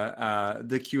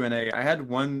the Q&A, I had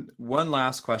one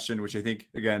last question, which I think,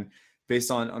 again,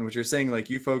 based on what you're saying, like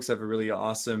you folks have a really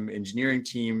awesome engineering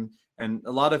team, and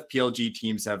a lot of PLG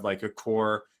teams have like a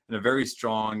core and a very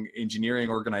strong engineering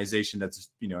organization that's,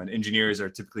 and engineers are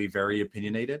typically very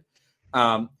opinionated.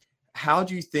 How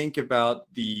do you think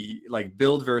about the like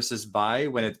build versus buy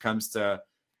when it comes to,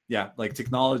 like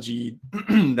technology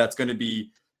that's going to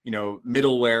be,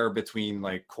 middleware between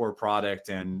like core product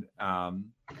and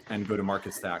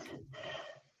go-to-market stack?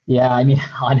 Yeah, I mean,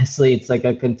 honestly, it's like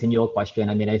a continual question.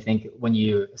 I mean, I think when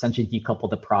you essentially decouple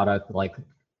the product, like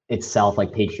itself,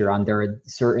 like Patreon, there are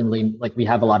certainly like we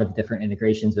have a lot of different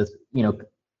integrations with,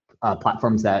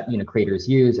 platforms that, creators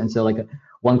use. And so like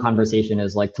one conversation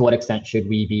is like, to what extent should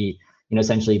we be,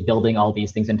 essentially building all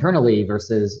these things internally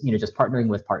versus, just partnering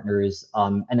with partners,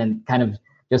 and then kind of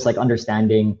just like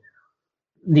understanding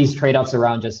these trade-offs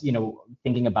around just,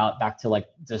 thinking about back to like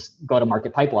just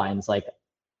go-to-market pipelines, like,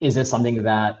 is this something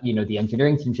that, the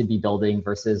engineering team should be building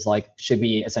versus like, should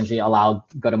we essentially allow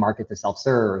go-to-market to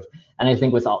self-serve? And I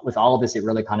think with all of this, it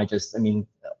really kind of just, I mean,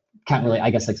 can't really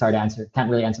answer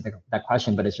that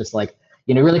question, but it's just like,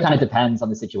 it really kind of depends on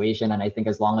the situation. And I think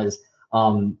as long as,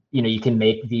 you can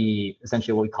make the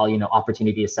essentially what we call,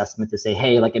 opportunity assessment to say,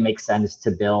 hey, like it makes sense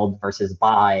to build versus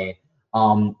buy.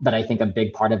 But I think a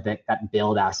big part of that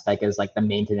build aspect is like the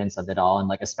maintenance of it all. And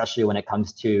like, especially when it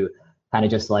comes to kind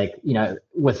of just like,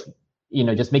 with,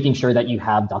 just making sure that you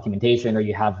have documentation or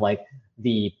you have like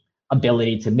the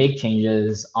ability to make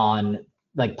changes on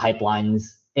like pipelines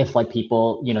if like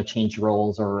people, change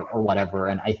roles or whatever.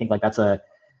 And I think like that's a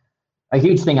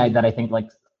huge thing that I think like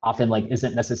often like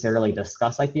isn't necessarily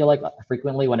discussed, I feel like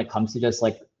frequently when it comes to just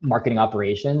like marketing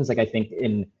operations. Like I think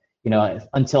in,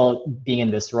 until being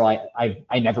in this role,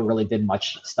 I never really did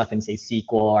much stuff in say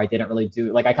SQL. I didn't really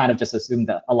do, like I kind of just assumed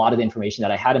that a lot of the information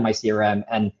that I had in my CRM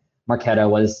and Marketo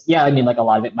was, I mean, like a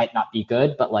lot of it might not be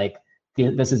good, but like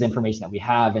this is information that we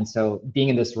have. And so being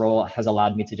in this role has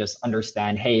allowed me to just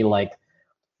understand, hey, like,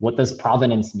 what does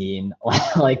provenance mean?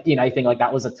 Like, I think like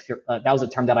that was a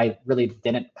term that I really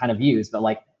didn't kind of use, but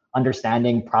like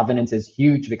understanding provenance is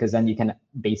huge because then you can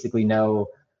basically know,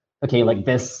 okay, like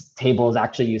this table is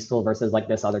actually useful versus like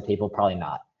this other table, probably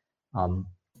not.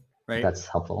 Right. That's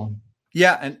helpful.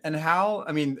 Yeah. And how,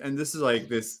 I mean, and this is like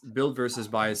this build versus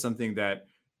buy is something that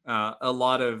a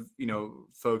lot of,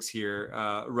 folks here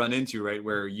run into, right?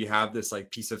 Where you have this like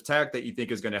piece of tech that you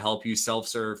think is going to help you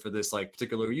self-serve for this like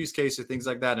particular use case or things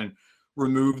like that, and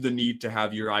remove the need to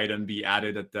have your item be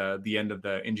added at the end of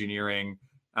the engineering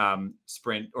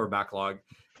sprint or backlog.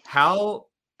 How,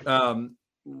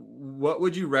 what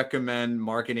would you recommend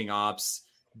marketing ops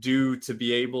do to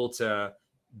be able to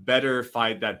better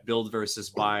fight that build versus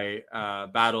buy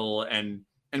battle and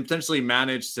potentially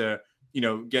manage to,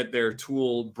 get their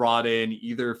tool brought in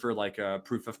either for like a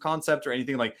proof of concept or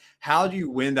anything? Like, how do you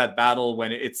win that battle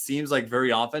when it seems like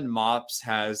very often MOPS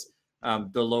has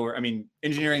the lower, I mean,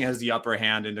 engineering has the upper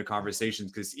hand in the conversations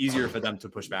because it's easier for them to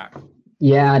push back?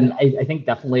 Yeah, and I think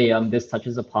definitely this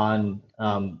touches upon,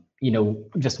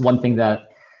 just one thing that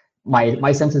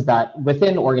my sense is that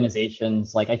within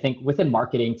organizations, like I think within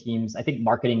marketing teams, I think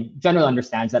marketing generally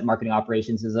understands that marketing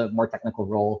operations is a more technical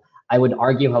role. I would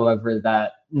argue, however,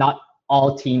 that not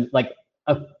all teams, like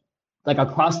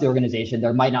across the organization,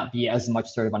 there might not be as much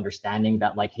sort of understanding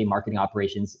that like, hey, marketing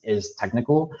operations is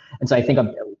technical. And so I think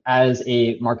as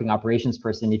a marketing operations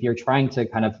person, if you're trying to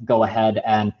kind of go ahead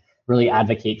and really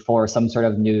advocate for some sort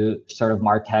of new sort of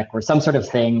MarTech or some sort of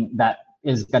thing that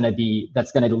is going to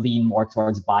that's going to lean more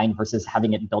towards buying versus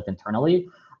having it built internally,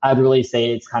 I'd really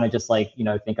say it's kind of just like,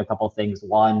 think a couple of things.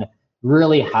 One,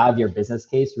 really have your business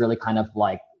case really kind of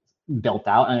like built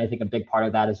out. And I think a big part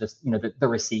of that is just, the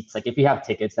receipts. Like if you have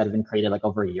tickets that have been created like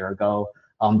over a year ago,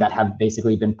 that have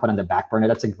basically been put on the back burner,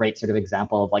 that's a great sort of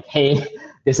example of like, hey,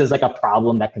 this is like a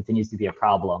problem that continues to be a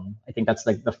problem. I think that's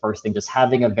like the first thing, just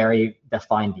having a very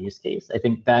defined use case. I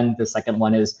think then the second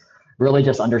one is really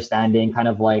just understanding kind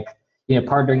of like,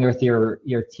 partnering with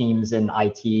your teams in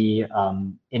IT,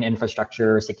 in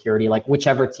infrastructure, security, like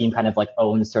whichever team kind of like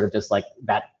owns sort of just like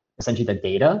that, essentially the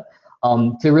data,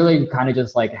 to really kind of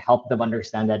just like help them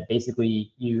understand that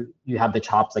basically you have the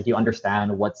chops, like you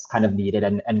understand what's kind of needed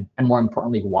and more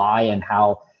importantly, why and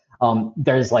how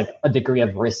there's like a degree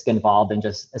of risk involved in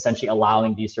just essentially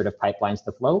allowing these sort of pipelines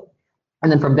to flow.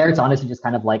 And then from there, it's honestly just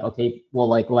kind of like, okay, well,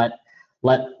 like let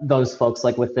let those folks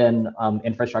like within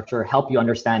infrastructure help you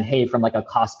understand, hey, from like a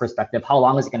cost perspective, how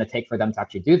long is it going to take for them to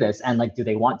actually do this? And like, do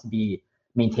they want to be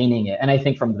maintaining it? And I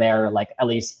think from there, like at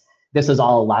least this was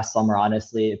all last summer,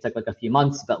 honestly. It took like a few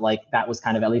months, but like that was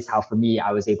kind of at least how for me,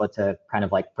 I was able to kind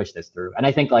of like push this through. And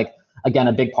I think like, again,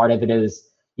 a big part of it is,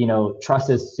 trust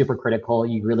is super critical.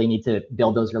 You really need to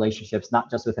build those relationships, not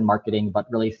just within marketing, but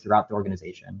really throughout the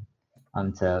organization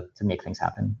to make things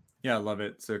happen. Yeah, I love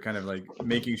it. So kind of like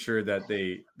making sure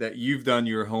that you've done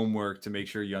your homework to make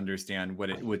sure you understand what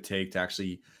it would take to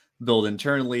actually build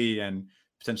internally and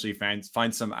potentially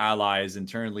find some allies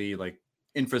internally, like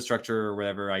infrastructure or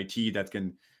whatever IT that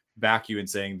can back you in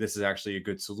saying this is actually a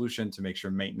good solution to make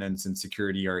sure maintenance and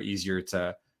security are easier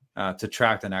to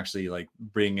track and actually like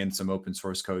bring in some open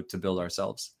source code to build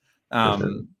ourselves.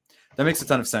 That makes a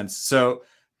ton of sense. So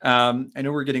I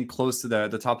know we're getting close to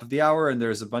the top of the hour, and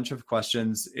there's a bunch of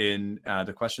questions in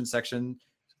the question section.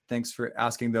 Thanks for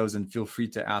asking those, and feel free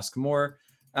to ask more.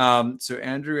 So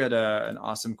Andrew had an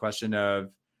awesome question of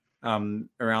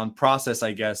around process,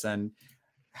 I guess, and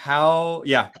how,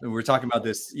 we're talking about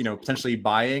this, potentially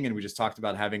buying, and we just talked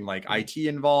about having like IT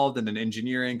involved and then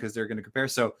engineering because they're going to compare.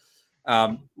 So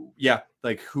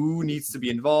like who needs to be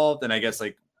involved? And I guess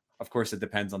like, of course, it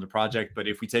depends on the project. But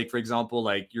if we take, for example,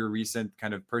 like your recent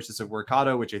kind of purchase of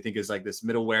Workato, which I think is like this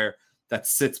middleware that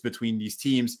sits between these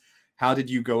teams, how did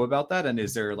you go about that? And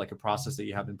is there like a process that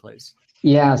you have in place?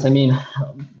 Yes, I mean,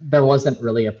 there wasn't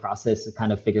really a process. I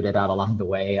kind of figured it out along the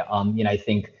way. I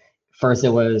think first it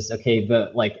was, okay,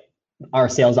 our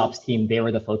sales ops team, they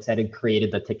were the folks that had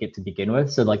created the ticket to begin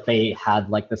with. So like they had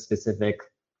like the specific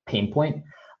pain point.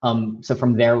 So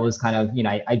from there it was kind of,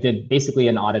 I did basically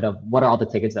an audit of what are all the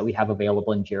tickets that we have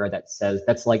available in Jira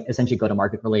that's like essentially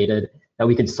go-to-market related that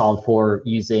we could solve for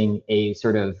using a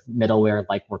sort of middleware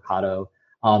like Workato.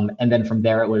 And then from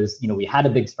there it was, we had a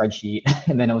big spreadsheet,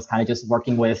 and then it was kind of just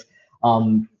working with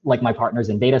like my partners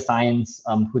in data science,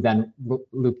 who then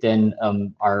looped in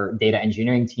our data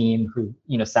engineering team, who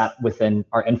sat within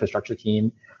our infrastructure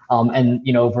team.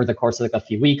 And over the course of like a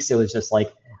few weeks, it was just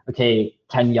like, okay,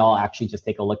 can y'all actually just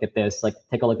take a look at this? Like,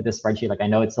 take a look at this spreadsheet. Like, I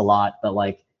know it's a lot, but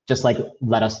like, just like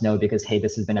let us know, because hey,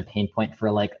 this has been a pain point for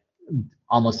like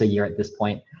almost a year at this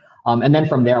point. And then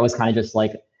from there, it was kind of just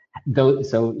like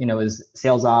those. So it was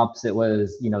sales ops, it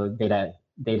was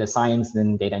data science,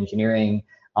 and data engineering,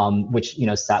 which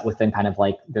sat within kind of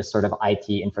like this sort of IT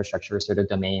infrastructure sort of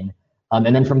domain.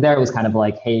 And then from there, it was kind of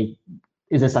like, hey,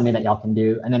 is this something that y'all can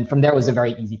do? And then from there was a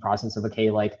very easy process of, okay,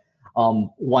 like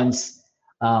once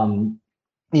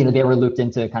they were looped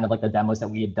into kind of like the demos that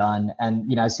we had done.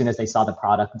 And, as soon as they saw the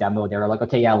product demo, they were like,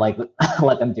 okay, yeah, like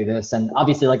let them do this. And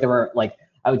obviously like there were like,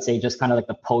 I would say just kind of like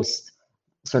the post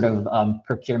sort of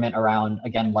procurement around,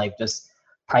 again, like just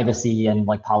privacy and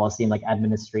like policy and like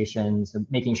administration. So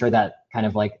making sure that kind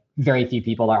of like very few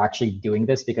people are actually doing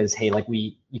this, because, hey, like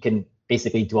you can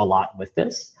basically do a lot with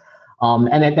this.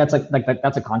 And then that's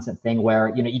that's a constant thing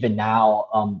where, even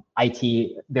now,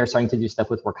 IT, they're starting to do stuff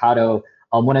with Workato.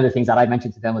 One of the things that I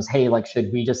mentioned to them was, hey, like,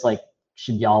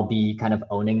 should y'all be kind of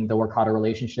owning the Workato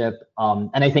relationship?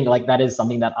 And I think like that is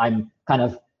something that I'm kind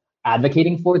of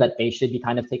advocating for, that they should be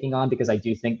kind of taking on, because I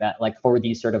do think that like for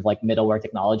these sort of like middleware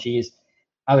technologies,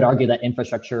 I would argue that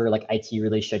infrastructure, like IT,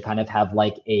 really should kind of have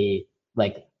like a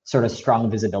like sort of strong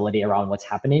visibility around what's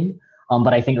happening.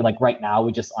 But I think like right now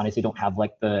we just honestly don't have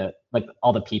like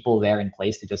all the people there in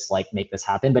place to just like make this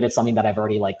happen. But it's something that I've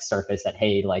already like surfaced that,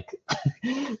 hey, like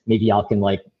maybe y'all can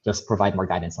like just provide more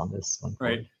guidance on this.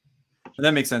 Right. And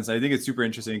that makes sense. I think it's super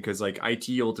interesting because like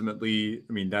IT ultimately,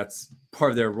 I mean, that's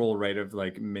part of their role, right? Of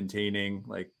like maintaining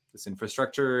like this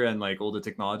infrastructure and like all the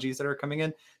technologies that are coming in.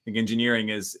 I think engineering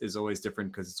is always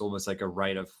different because it's almost like a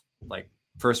right of like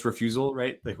first refusal,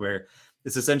 right? Like where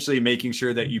it's essentially making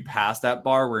sure that you pass that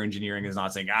bar, where engineering is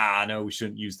not saying, no, we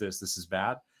shouldn't use this. This is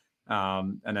bad.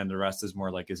 And then the rest is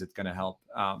more like, is it going to help?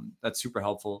 That's super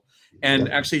helpful.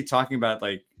 And actually talking about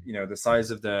like, the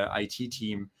size of the IT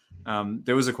team,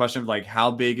 there was a question of like,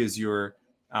 how big is the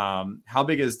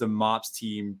MOPS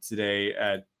team today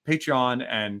at Patreon?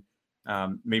 And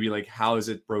maybe like, how is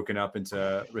it broken up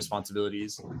into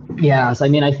responsibilities? Yeah. So, I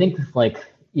mean, I think like,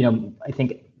 I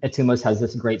think Atomos has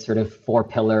this great sort of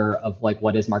 4-pillar of like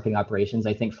what is marketing operations.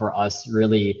 I think for us,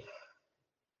 really,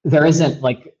 there isn't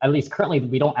like, at least currently,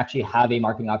 we don't actually have a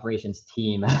marketing operations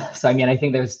team. So, I mean, I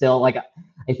think there's still like,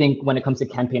 I think when it comes to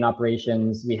campaign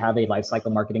operations, we have a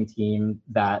lifecycle marketing team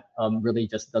that really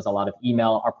just does a lot of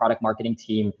email. Our product marketing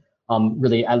team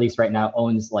really, at least right now,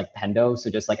 owns like Pendo. So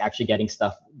just like actually getting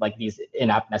stuff like these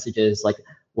in-app messages, like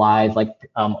live, like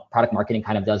product marketing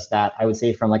kind of does that. I would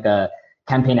say from like a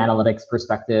campaign analytics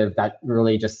perspective that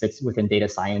really just sits within data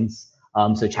science.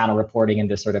 So channel reporting and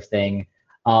this sort of thing.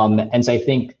 And so I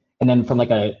think, and then from like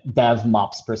a dev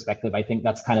MOps perspective, I think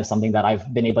that's kind of something that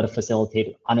I've been able to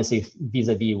facilitate, honestly,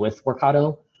 vis-a-vis with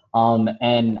Workato.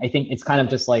 And I think it's kind of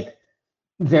just like,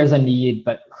 there's a need,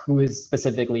 but who is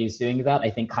specifically doing that, I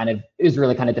think kind of is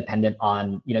really kind of dependent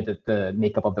on, you know, the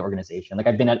makeup of the organization. Like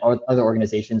I've been at other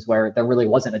organizations where there really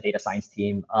wasn't a data science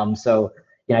team. So,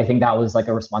 you know, I think that was like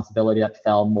a responsibility that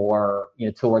fell more, you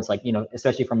know, towards like, you know,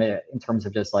 especially in terms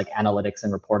of just like analytics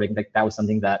and reporting, like that was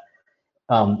something that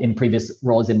in previous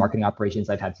roles in marketing operations,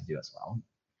 I've had to do as well.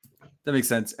 That makes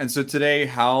sense. And so today,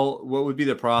 what would be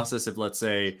the process if, let's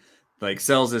say, like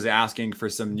sales is asking for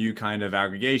some new kind of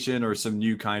aggregation or some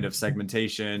new kind of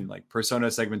segmentation, like persona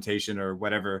segmentation or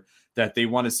whatever that they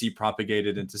want to see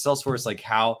propagated into Salesforce? Like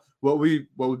what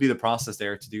would be the process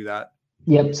there to do that?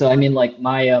 Yep. So I mean, like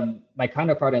my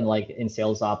counterpart in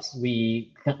sales ops,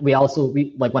 we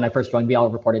like when I first joined, we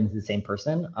all reported into the same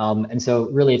person. And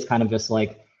so really it's kind of just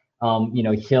like, you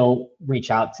know, he'll reach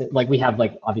out to, like, we have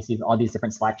like obviously all these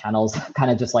different Slack channels,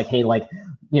 kind of just like, hey, like,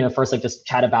 you know, first like just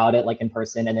chat about it like in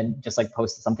person, and then just like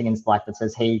post something in Slack that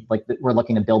says, hey, like we're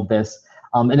looking to build this.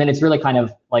 And then it's really kind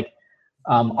of like,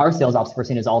 our sales ops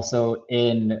person is also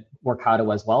in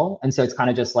Workato as well. And so it's kind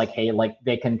of just like, hey, like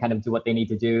they can kind of do what they need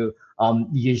to do.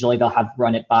 Usually they'll have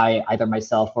run it by either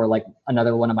myself or like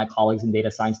another one of my colleagues in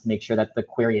data science to make sure that the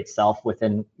query itself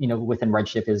within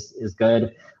Redshift is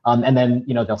good. And then,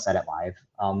 you know, they'll set it live.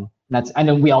 And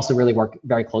then we also really work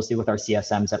very closely with our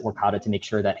CSMs at Workato to make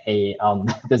sure that, hey,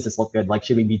 does this look good? Like,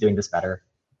 should we be doing this better?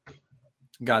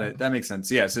 Got it. That makes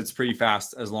sense. Yes, it's pretty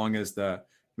fast as long as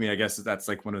I guess that's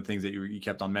like one of the things that you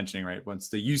kept on mentioning, right? Once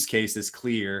the use case is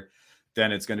clear,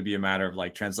 then it's going to be a matter of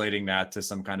like translating that to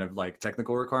some kind of like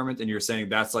technical requirement. And you're saying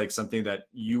that's like something that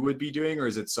you would be doing, or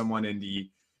is it someone in the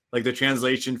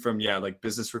translation from, like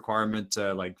business requirement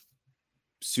to like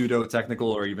pseudo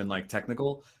technical or even like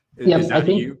technical? Is that I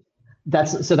think you?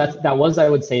 That was, I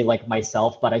would say, like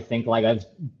myself, but I think like I've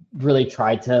really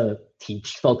tried to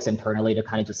teach folks internally to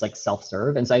kind of just like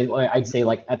self-serve. And so I'd say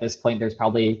like at this point, there's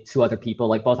probably two other people,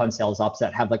 like both on sales ops,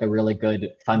 that have like a really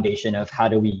good foundation of how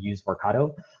do we use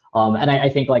Workato. And I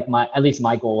think like at least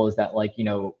my goal is that like, you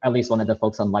know, at least one of the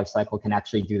folks on Lifecycle can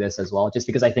actually do this as well, just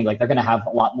because I think like they're going to have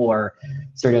a lot more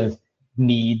sort of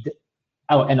need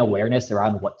and awareness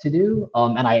around what to do.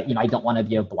 And I don't want to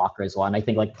be a blocker as well. And I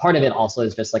think like part of it also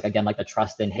is just like, again, like the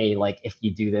trust in, hey, like if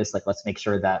you do this, like, let's make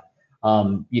sure that,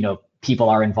 you know, people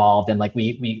are involved. And like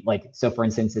we like, so for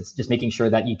instance, it's just making sure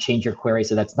that you change your query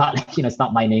so that's not, you know, it's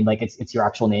not my name, like it's your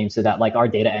actual name, so that like our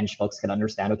data eng folks can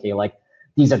understand, okay, like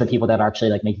these are the people that are actually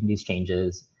like making these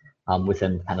changes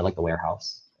within kind of like the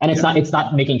warehouse. And it's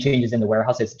not making changes in the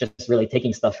warehouse, it's just really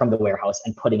taking stuff from the warehouse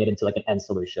and putting it into like an end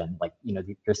solution, like, you know,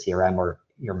 your CRM or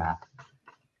your map.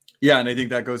 Yeah, and I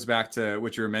think that goes back to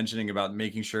what you were mentioning about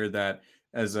making sure that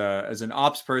as an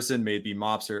ops person, maybe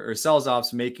MOPS or sales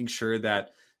ops, making sure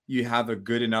that you have a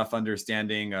good enough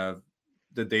understanding of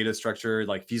the data structure,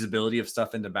 like feasibility of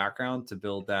stuff in the background to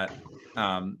build that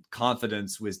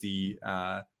confidence with the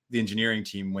engineering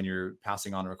team when you're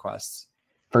passing on requests.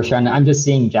 For sure. And I'm just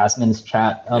seeing Jasmine's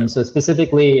chat. So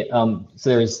specifically, so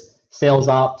there's sales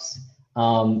ops,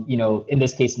 you know, in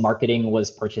this case, marketing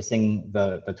was purchasing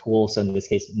the tool. So in this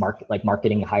case,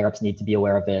 marketing higher ups need to be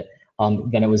aware of it.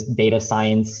 Then it was data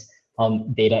science,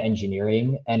 data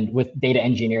engineering, and with data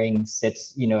engineering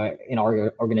sits, you know, in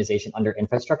our organization under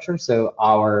infrastructure. So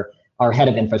our head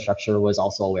of infrastructure was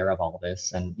also aware of all of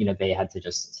this, and, you know, they had to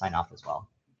just sign off as well.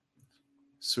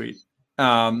 Sweet.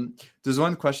 There's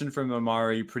one question from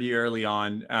Amari pretty early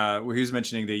on where he was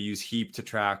mentioning they use Heap to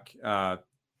track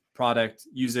product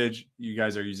usage. You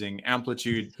guys are using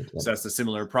Amplitude, so that's a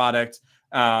similar product.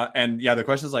 And yeah, the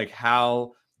question is like,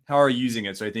 how are you using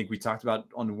it? So I think we talked about,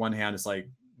 on the one hand, it's like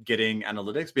getting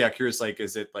analytics, but yeah, curious, like,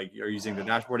 is it like you're using the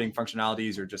dashboarding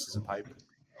functionalities or just as a pipe?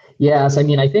 Yeah, so I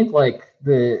mean, I think like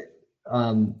the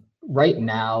right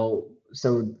now,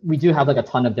 so we do have like a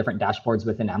ton of different dashboards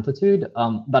within Amplitude,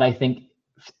 but I think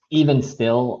even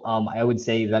still, I would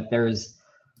say that there's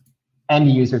end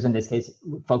users, in this case,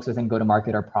 folks within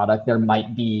go-to-market or product, there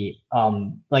might be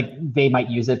like they might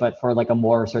use it, but for like a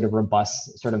more sort of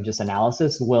robust sort of just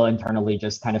analysis, we'll internally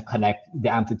just kind of connect the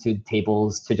Amplitude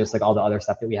tables to just like all the other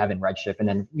stuff that we have in Redshift, and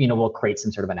then, you know, we'll create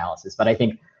some sort of analysis. But I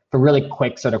think for really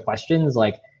quick sort of questions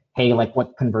like, hey, like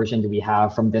what conversion do we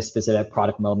have from this specific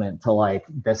product moment to like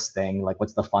this thing? Like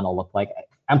what's the funnel look like?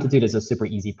 Amplitude is a super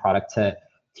easy product to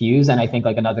use. And I think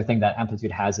like another thing that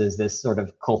Amplitude has is this sort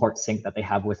of cohort sync that they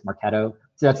have with Marketo.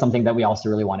 So that's something that we also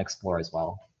really want to explore as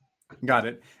well. Got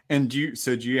it. And do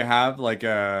you have like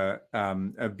a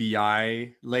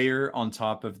BI layer on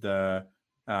top of the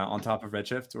on top of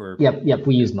Redshift or? Yep.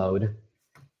 We use Mode.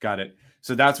 Got it.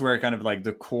 So that's where kind of like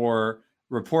the core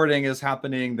reporting is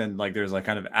happening. Then like there's like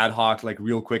kind of ad hoc, like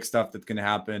real quick stuff that can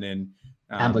happen in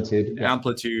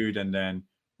Amplitude, and then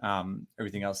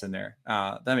everything else in there.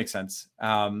 That makes sense.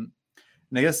 And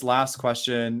I guess last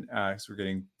question, because we're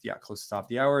getting close to the top of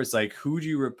the hour, is like, who do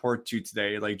you report to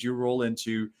today? Like, do you roll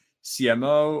into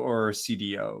CMO or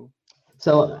CDO?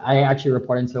 So I actually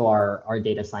report into our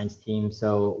data science team.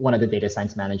 So one of the data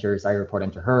science managers, I report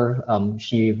into her.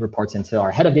 She reports into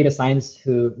our head of data science,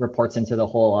 who reports into the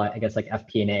whole, I guess, like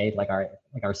FP&A, like our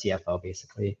CFO,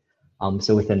 basically.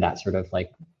 So within that sort of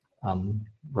like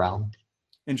realm.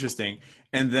 Interesting.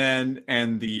 And then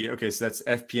so that's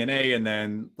FP&A, and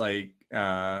then like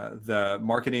the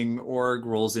marketing org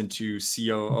rolls into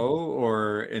COO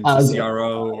or into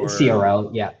CRO or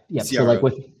CRO. Yeah.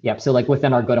 CRO. So like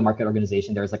within our go-to-market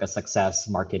organization, there's like a success,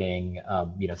 marketing,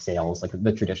 sales, like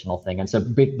the traditional thing. And so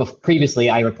previously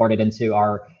I reported into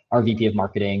our VP of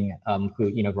marketing,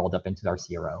 who rolled up into our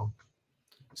CRO.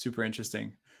 Super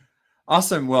interesting.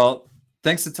 Awesome. Well,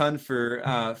 thanks a ton for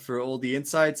all the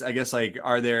insights. I guess, like,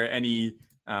 are there any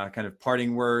kind of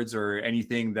parting words or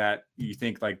anything that you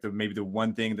think like maybe the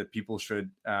one thing that people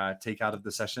should take out of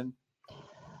the session?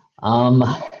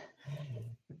 I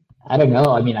don't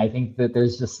know. I mean, I think that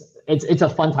there's just, it's a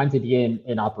fun time to be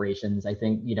in operations. I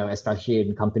think, especially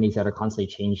in companies that are constantly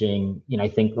changing, I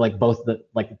think like both the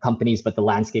like companies, but the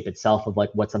landscape itself of like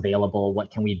what's available,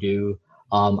 what can we do?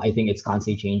 I think it's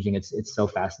constantly changing. It's so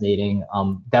fascinating.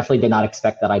 Definitely did not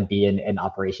expect that I'd be in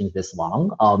operations this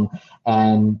long.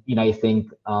 And I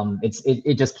think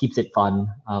it just keeps it fun,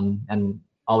 and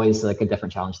always like a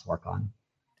different challenge to work on.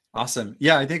 Awesome.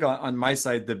 Yeah, I think on my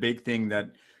side, the big thing that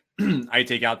I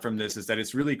take out from this is that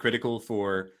it's really critical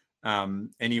for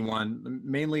anyone,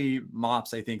 mainly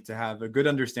MOPS, I think, to have a good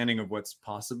understanding of what's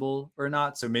possible or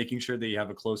not. So making sure that you have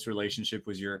a close relationship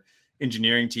with your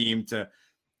engineering team.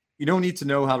 You don't need to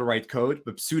know how to write code,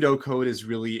 but pseudo code is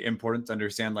really important to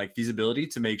understand, like feasibility,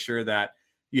 to make sure that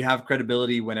you have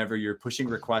credibility whenever you're pushing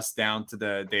requests down to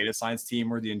the data science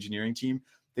team or the engineering team.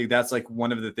 I think that's like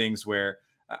one of the things where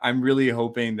I'm really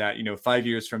hoping that, 5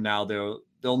 years from now, there'll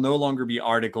no longer be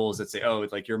articles that say, oh,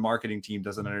 like your marketing team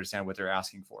doesn't understand what they're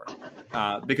asking for,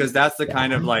 because that's the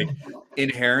kind of like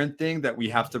inherent thing that we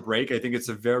have to break. I think it's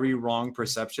a very wrong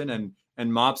perception, and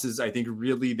MOPS is, I think,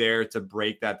 really there to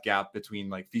break that gap between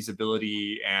like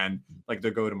feasibility and like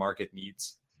the go-to-market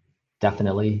needs.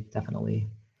 Definitely.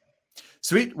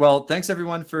 Sweet. Well, thanks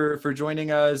everyone for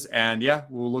joining us, and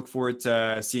we'll look forward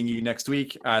to seeing you next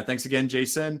week. Thanks again,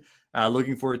 Jason.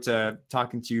 Looking forward to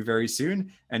talking to you very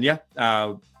soon. And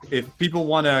if people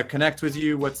want to connect with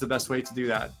you, what's the best way to do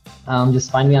that?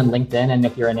 Just find me on LinkedIn, and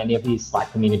if you're in any of these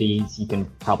Slack communities, you can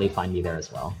probably find me there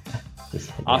as well.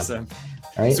 Awesome.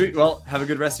 All right. Sweet. Well, have a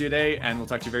good rest of your day, and we'll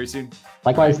talk to you very soon.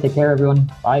 Likewise. Take care,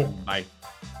 everyone. Bye. Bye.